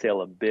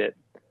sail a bit.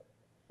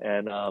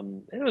 And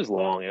it was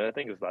long. I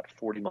think it was about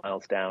 40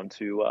 miles down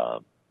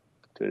to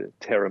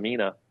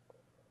Taormina.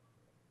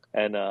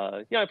 And,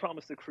 I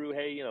promised the crew,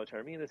 hey,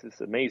 Taormina is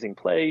this amazing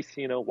place.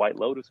 White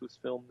Lotus was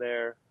filmed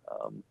there.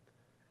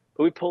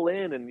 But we pull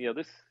in and,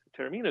 this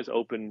Taormina is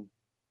open,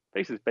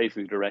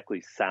 basically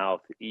directly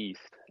southeast.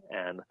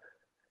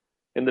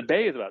 And the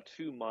bay is about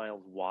 2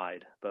 miles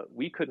wide, but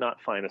we could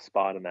not find a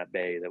spot in that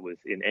bay that was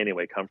in any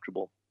way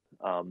comfortable.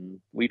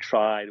 We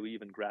tried. We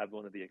even grabbed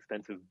one of the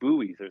expensive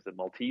buoys. There's a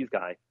Maltese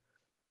guy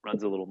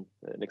runs an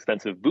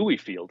expensive buoy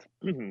field.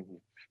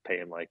 Pay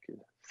him like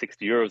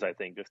 60 euros, I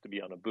think, just to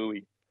be on a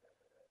buoy.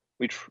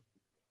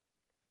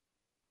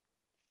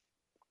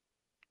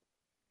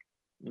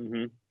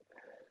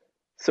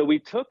 So we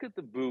took at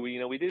the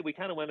buoy. We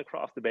kind of went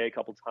across the bay a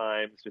couple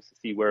times just to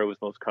see where it was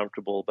most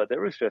comfortable. But there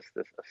was just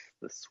this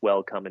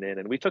swell coming in,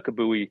 and we took a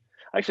buoy.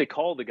 I actually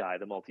called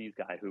the Maltese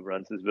guy who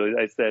runs this buoy.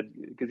 I said,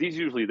 because he's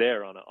usually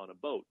there on a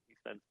boat. He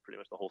spends pretty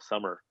much the whole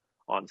summer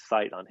on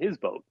site on his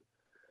boat,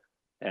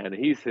 and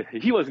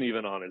he wasn't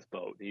even on his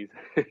boat.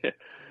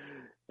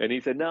 And he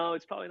said, no,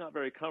 it's probably not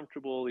very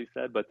comfortable. He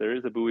said, but there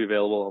is a buoy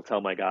available. I'll tell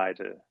my guy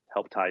to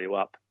help tie you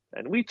up.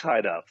 And we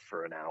tied up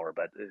for an hour,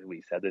 but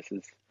we said this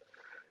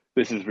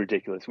is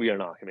ridiculous. We are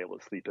not going to be able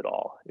to sleep at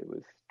all. It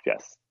was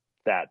just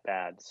that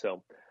bad.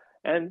 So,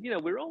 and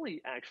we're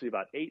only actually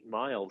about 8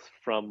 miles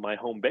from my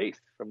home base,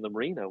 from the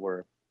marina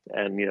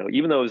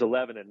even though it was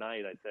 11 at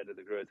night, I said to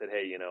the crew, I said,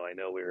 hey, I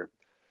know we're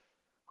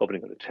hoping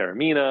to go to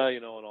Taormina,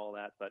 and all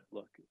that. But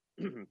look,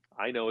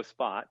 I know a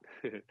spot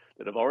that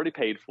I've already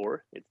paid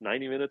for. It's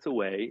 90 minutes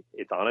away.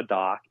 It's on a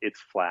dock. It's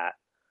flat,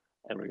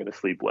 and we're going to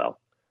sleep well.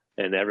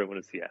 And everyone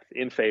is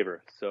in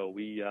favor. So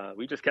we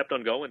just kept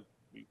on going.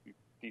 We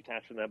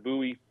detached from that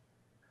buoy,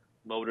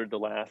 motored the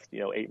last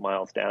 8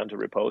 miles down to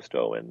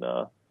Reposto,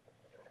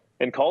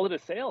 and called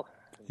it a sail.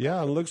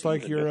 Yeah, it looks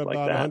like you're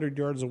about 100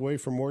 yards away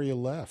from where you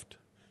left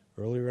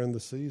earlier in the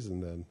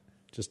season. Then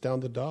just down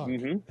the dock.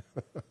 Mm-hmm.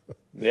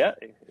 Yeah,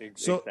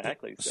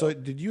 exactly. So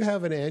did you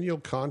have an annual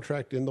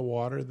contract in the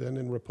water then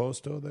in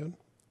Reposto then?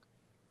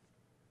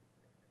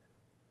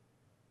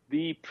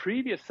 The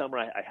previous summer,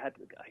 I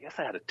guess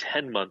I had a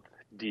 10-month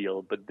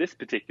deal, but this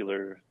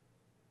particular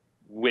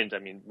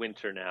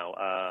winter now,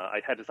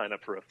 I had to sign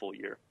up for a full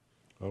year.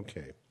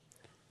 Okay.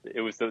 It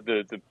was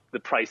the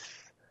price.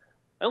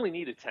 I only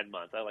needed 10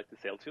 months. I like to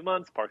sail 2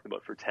 months, park the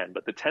boat for 10.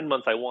 But the 10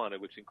 months I wanted,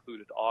 which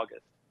included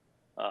August,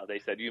 they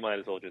said, you might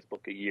as well just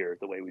book a year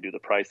the way we do the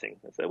pricing.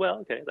 I said, well,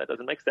 okay, that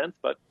doesn't make sense,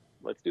 but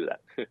let's do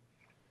that.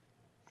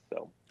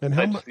 So. And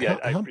how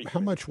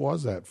much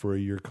was that for a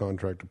year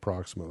contract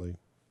approximately?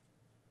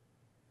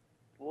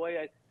 Boy,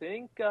 I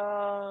think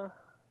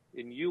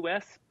in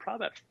U.S.,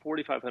 probably about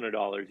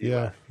 $4,500 US.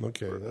 Yeah,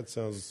 okay. That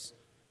sounds,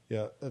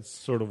 that's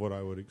sort of what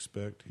I would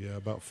expect. Yeah,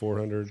 about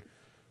 $400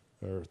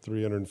 or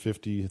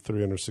 $350,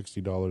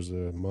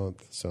 $360 a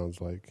month,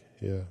 sounds like.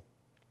 Yeah.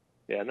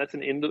 Yeah, and that's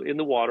in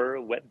the water,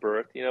 a wet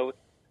berth. The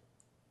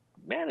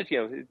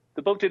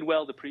boat did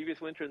well the previous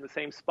winter in the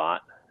same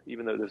spot,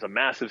 even though there's a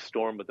massive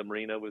storm, but the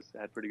marina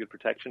had pretty good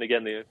protection.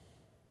 Again, you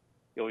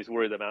always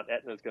worry that Mount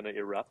Etna is going to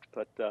erupt,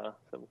 but so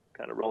I'm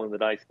kind of rolling the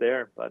dice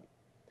there. But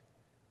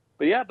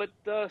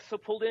so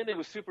pulled in. It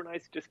was super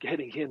nice just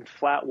getting in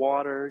flat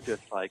water,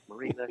 just like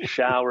marina,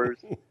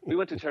 showers. We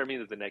went to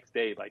Taormina the next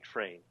day by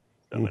train,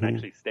 so and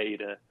actually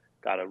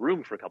got a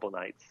room for a couple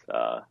nights.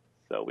 So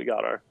we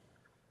got our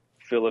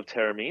fill of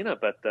Taormina,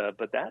 but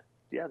that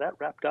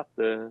wrapped up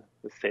the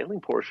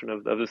sailing portion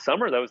of the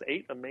summer. That was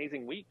 8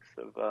 amazing weeks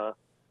of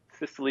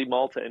Sicily,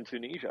 Malta, and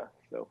Tunisia.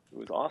 So it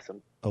was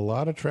awesome. A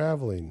lot of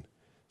traveling.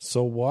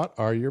 So what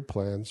are your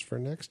plans for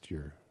next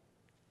year?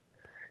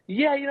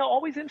 Yeah,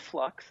 always in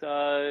flux.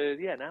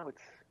 Now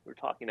we're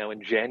talking now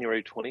in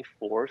January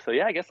 24. So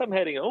I guess I'm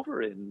heading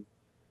over in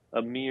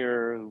a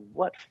mere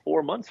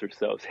 4 months or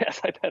so. So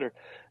yes, I better.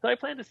 So I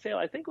plan to sail.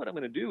 I think what I'm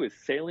going to do is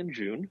sail in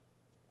June.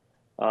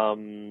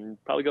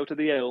 Probably go to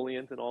the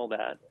Aeolians and all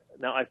that.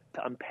 Now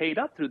I'm paid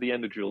up through the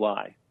end of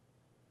July.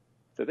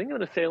 So I think I'm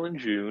going to sail in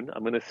June.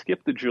 I'm going to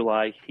skip the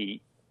July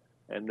heat.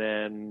 And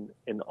then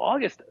in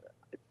August,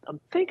 I'm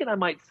thinking I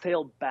might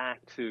sail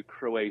back to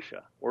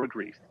Croatia or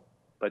Greece,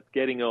 but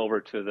getting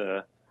over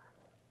to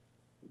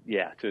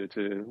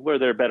to where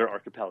there are better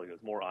archipelagos,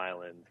 more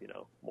islands,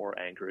 more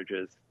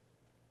anchorages.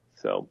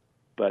 So,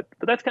 but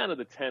that's kind of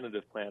the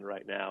tentative plan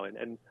right now.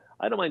 And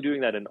I don't mind doing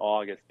that in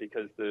August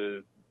because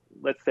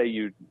let's say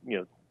you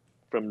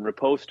from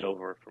Reposto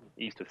or from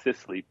east of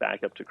Sicily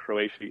back up to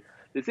Croatia,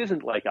 this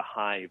isn't like a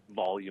high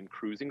volume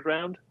cruising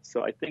ground.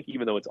 So I think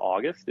even though it's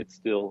August,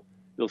 it'll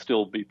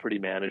still be pretty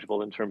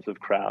manageable in terms of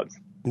crowds.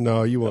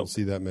 No, you won't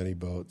see that many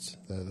boats.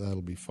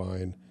 That'll be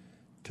fine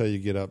until you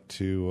get up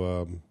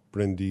to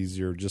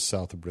Brindisi or just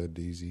south of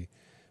Brindisi.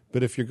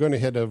 But if you're going to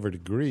head over to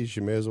Greece,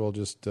 you may as well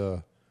just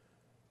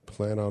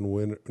plan on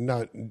winter.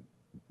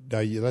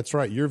 That's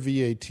right. You're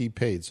VAT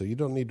paid, so you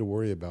don't need to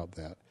worry about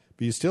that.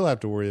 But you still have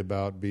to worry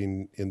about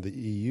being in the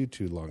EU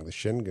too long, the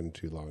Schengen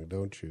too long,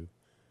 don't you?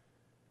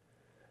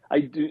 I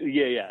do.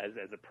 Yeah.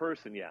 As a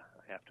person,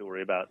 I have to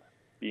worry about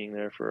being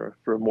there for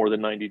more than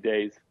 90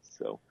 days.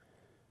 So,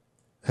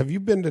 have you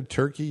been to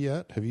Turkey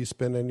yet? Have you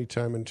spent any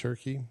time in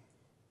Turkey?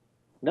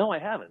 No, I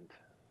haven't.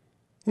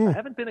 I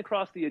haven't been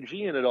across the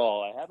Aegean at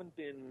all. I haven't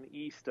been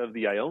east of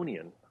the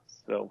Ionian,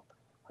 so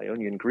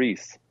Ionian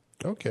Greece.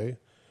 Okay.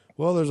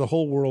 Well, there's a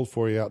whole world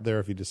for you out there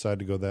if you decide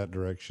to go that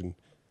direction.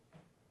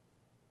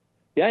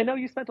 Yeah, I know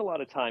you spent a lot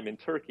of time in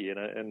Turkey,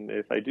 and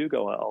if I do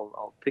go,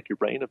 I'll pick your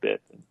brain a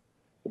bit and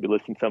maybe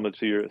listen to some of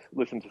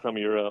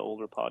your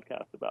older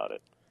podcasts about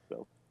it.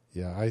 So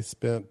yeah, I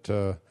spent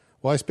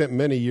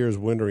many years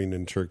wintering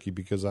in Turkey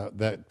because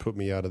that put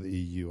me out of the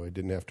EU. I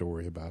didn't have to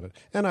worry about it,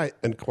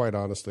 and quite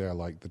honestly, I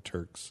like the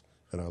Turks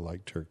and I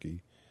like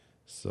Turkey,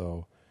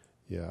 so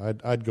yeah,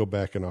 I'd go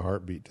back in a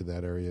heartbeat to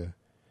that area.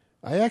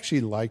 I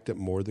actually liked it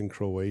more than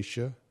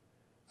Croatia,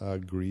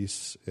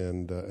 Greece,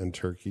 and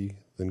Turkey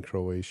than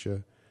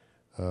Croatia.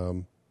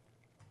 Number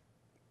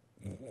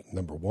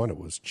one, it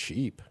was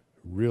cheap,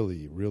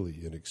 really,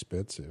 really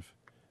inexpensive.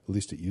 At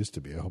least it used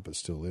to be. I hope it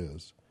still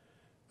is.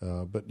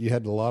 But you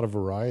had a lot of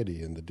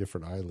variety in the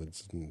different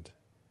islands, and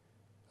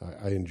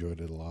I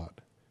enjoyed it a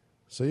lot.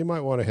 So you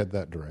might want to head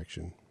that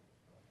direction.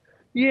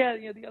 Yeah,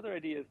 the other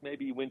idea is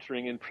maybe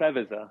wintering in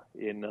Preveza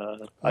in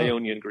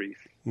Ionian Greece.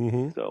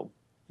 Mm-hmm. So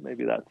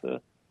maybe that's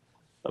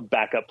a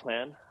backup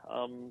plan.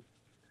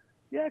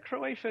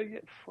 Croatia,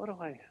 what do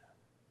I...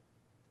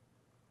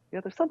 Yeah,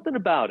 there's something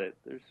about it.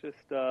 There's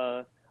just...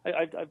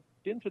 I've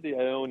been to the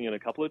Ionian a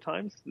couple of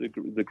times,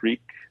 the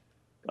Greek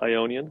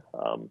Ionian.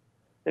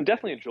 and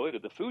definitely enjoyed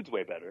it. The food's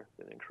way better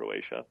than in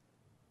Croatia.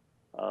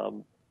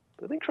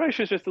 But I think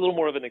Croatia is just a little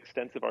more of an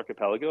extensive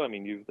archipelago. I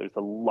mean, there's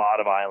a lot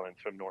of islands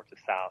from north to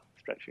south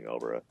stretching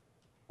over a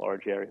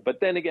large area. But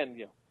then again,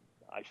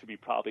 I should be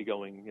probably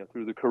going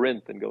through the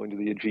Corinth and going to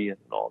the Aegean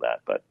and all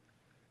that. But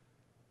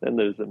then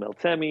there's the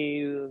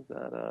Meltemi,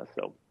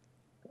 so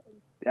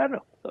yeah, I don't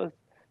know. So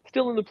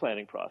still in the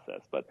planning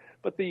process, but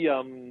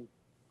the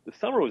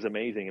summer was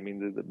amazing. I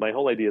mean, my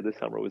whole idea this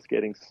summer was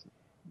getting,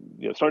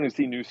 starting to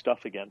see new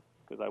stuff again,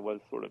 because I was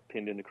sort of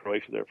pinned into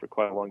Croatia there for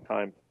quite a long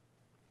time,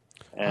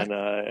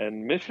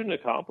 and mission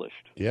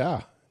accomplished.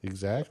 Yeah,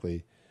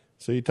 exactly.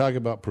 So you talk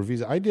about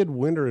Preveza. I did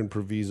winter in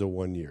Preveza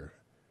one year.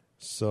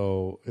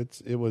 So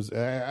it was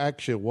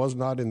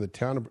not in the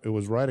town. It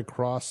was right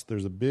across.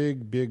 There's a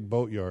big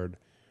boatyard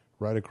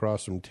right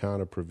across from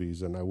town of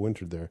Preveza, and I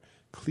wintered there.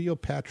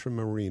 Cleopatra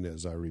Marina,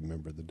 as I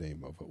remember the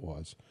name of it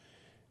was,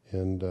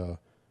 and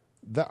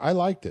I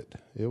liked it.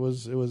 It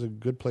was a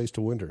good place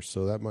to winter.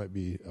 So that might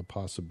be a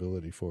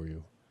possibility for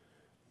you.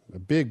 A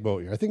big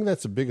boatyard. I think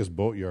that's the biggest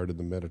boatyard in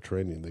the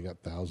Mediterranean. They got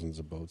thousands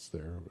of boats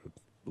there. It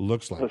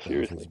looks like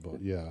thousands of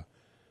boats. Yeah,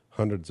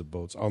 hundreds of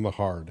boats on the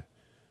hard.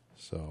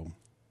 So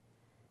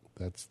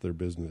that's their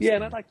business. Yeah,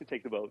 and I'd like to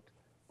take the boat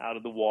out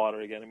of the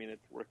water again. I mean,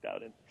 it's worked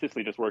out. In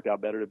Sicily just worked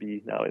out better to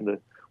be now in the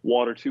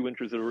water 2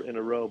 winters in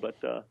a row. But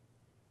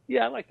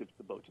yeah, I'd like the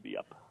boat to be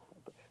up.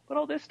 But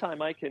all this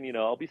time I can,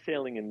 I'll be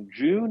sailing in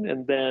June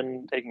and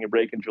then taking a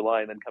break in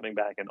July and then coming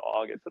back in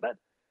August. So that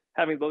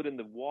having the boat in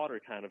the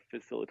water kind of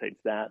facilitates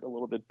that a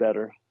little bit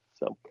better.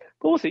 So,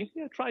 but we'll see.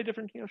 Yeah, try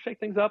different, shake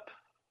things up,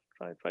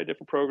 try a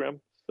different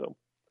program. So,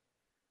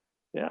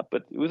 yeah,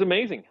 but it was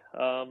amazing.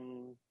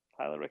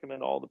 Highly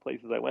recommend all the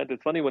places I went.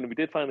 It's funny, when we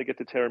did finally get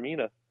to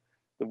Taormina,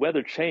 the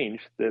weather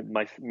changed.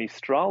 My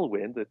Mistral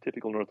wind, the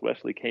typical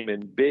northwesterly, came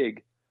in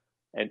big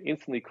and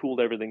instantly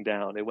cooled everything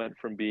down. It went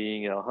from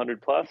being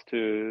 100 plus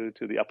to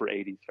the upper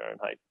 80s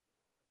Fahrenheit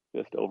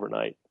just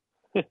overnight.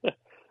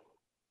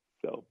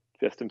 So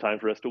just in time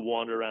for us to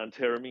wander around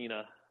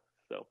Taormina.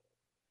 So,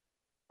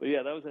 but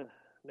yeah, that was a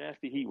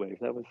nasty heat wave.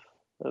 That was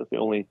the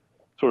only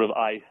sort of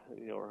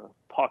or a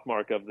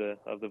pockmark of the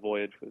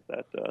voyage, was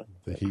that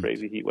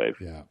crazy heat wave.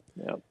 Yeah.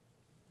 Yeah.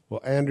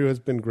 Well, Andrew, it's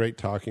been great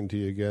talking to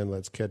you again.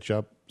 Let's catch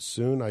up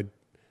soon. I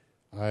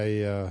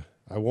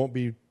won't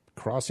be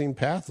crossing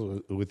paths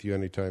with you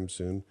anytime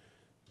soon,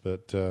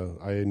 but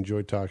I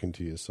enjoyed talking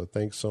to you. So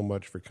thanks so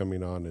much for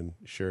coming on and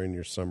sharing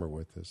your summer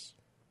with us.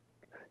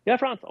 Yeah,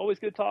 Franz, always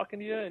good talking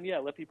to you. And yeah,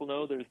 let people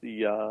know there's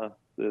the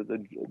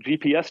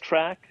GPS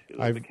track, the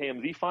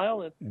KMZ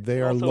file, and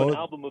they also an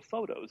album of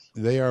photos.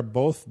 They are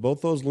both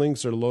those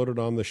links are loaded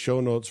on the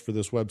show notes for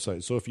this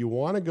website. So if you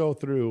want to go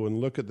through and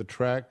look at the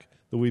track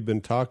that we've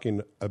been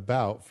talking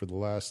about for the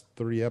last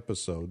 3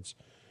 episodes,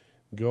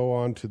 go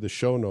on to the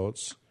show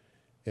notes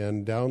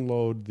and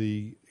download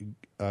the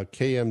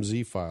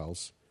KMZ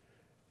files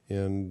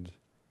and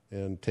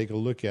take a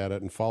look at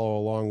it and follow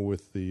along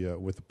with the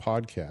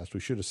podcast. We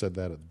should have said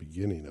that at the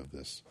beginning of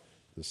this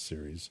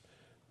series,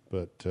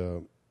 but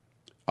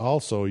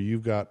also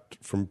you've got,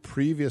 from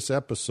previous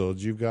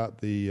episodes, you've got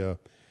the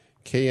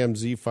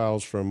KMZ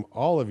files from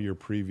all of your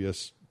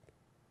previous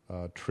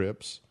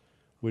trips,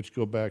 which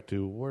go back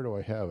to, where do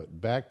I have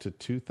it? Back to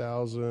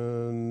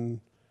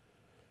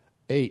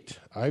 2008.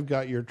 I've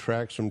got your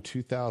tracks from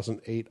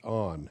 2008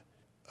 on.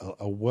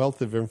 A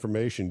wealth of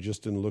information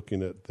just in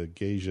looking at the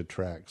Geisha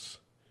tracks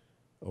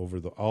over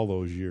all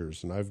those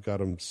years, and I've got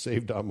them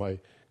saved on my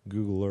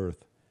Google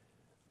Earth.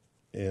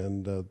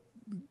 And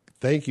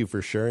thank you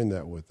for sharing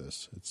that with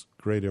us. It's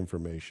great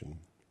information.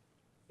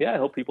 Yeah, I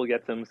hope people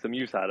get some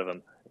use out of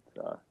them.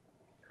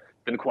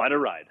 It's been quite a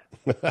ride.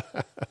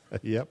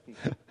 Yep.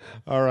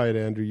 All right,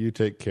 Andrew, you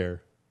take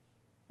care.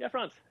 Yeah,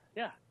 Franz.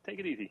 Yeah, take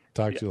it easy.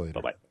 Talk to you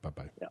later. Bye-bye.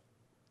 Bye-bye. Yeah.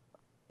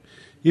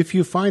 If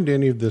you find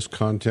any of this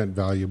content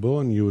valuable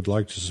and you would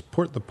like to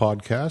support the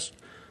podcast,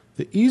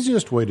 the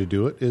easiest way to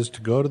do it is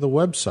to go to the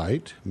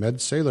website,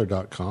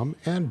 medsailor.com,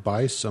 and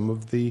buy some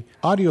of the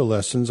audio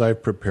lessons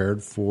I've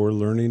prepared for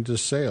learning to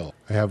sail.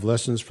 I have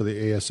lessons for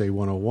the ASA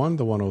 101,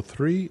 the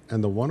 103,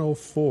 and the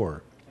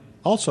 104.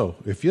 Also,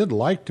 if you'd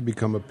like to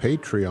become a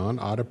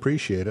Patreon, I'd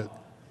appreciate it.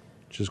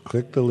 Just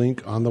click the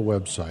link on the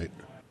website.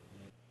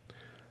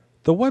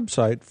 The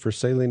website for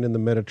sailing in the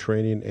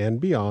Mediterranean and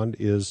beyond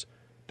is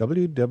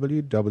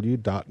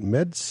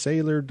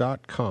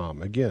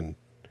www.medsailor.com. Again,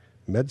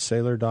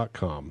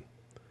 medsailor.com.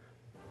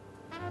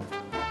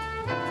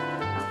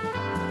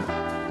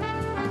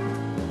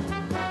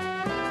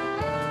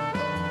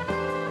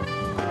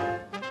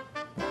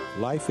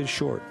 Life is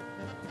short.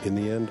 In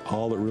the end,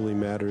 all that really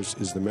matters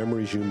is the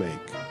memories you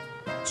make.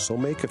 So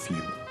make a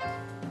few.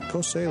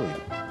 Go sailing.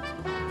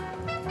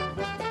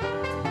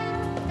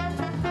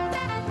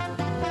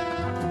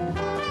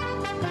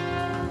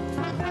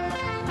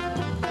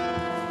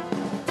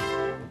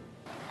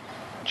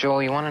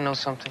 Joel, you want to know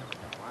something?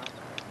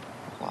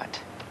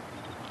 What?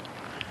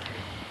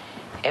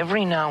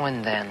 Every now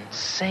and then,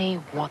 say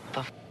what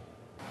the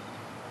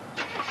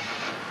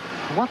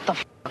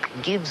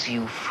gives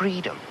you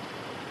freedom?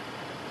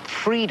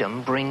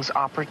 freedom brings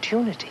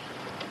opportunity.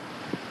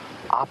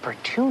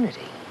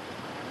 Opportunity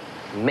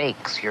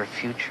makes your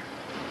future.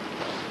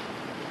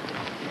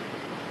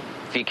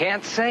 If you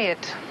can't say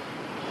it,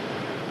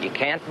 you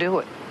can't do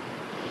it.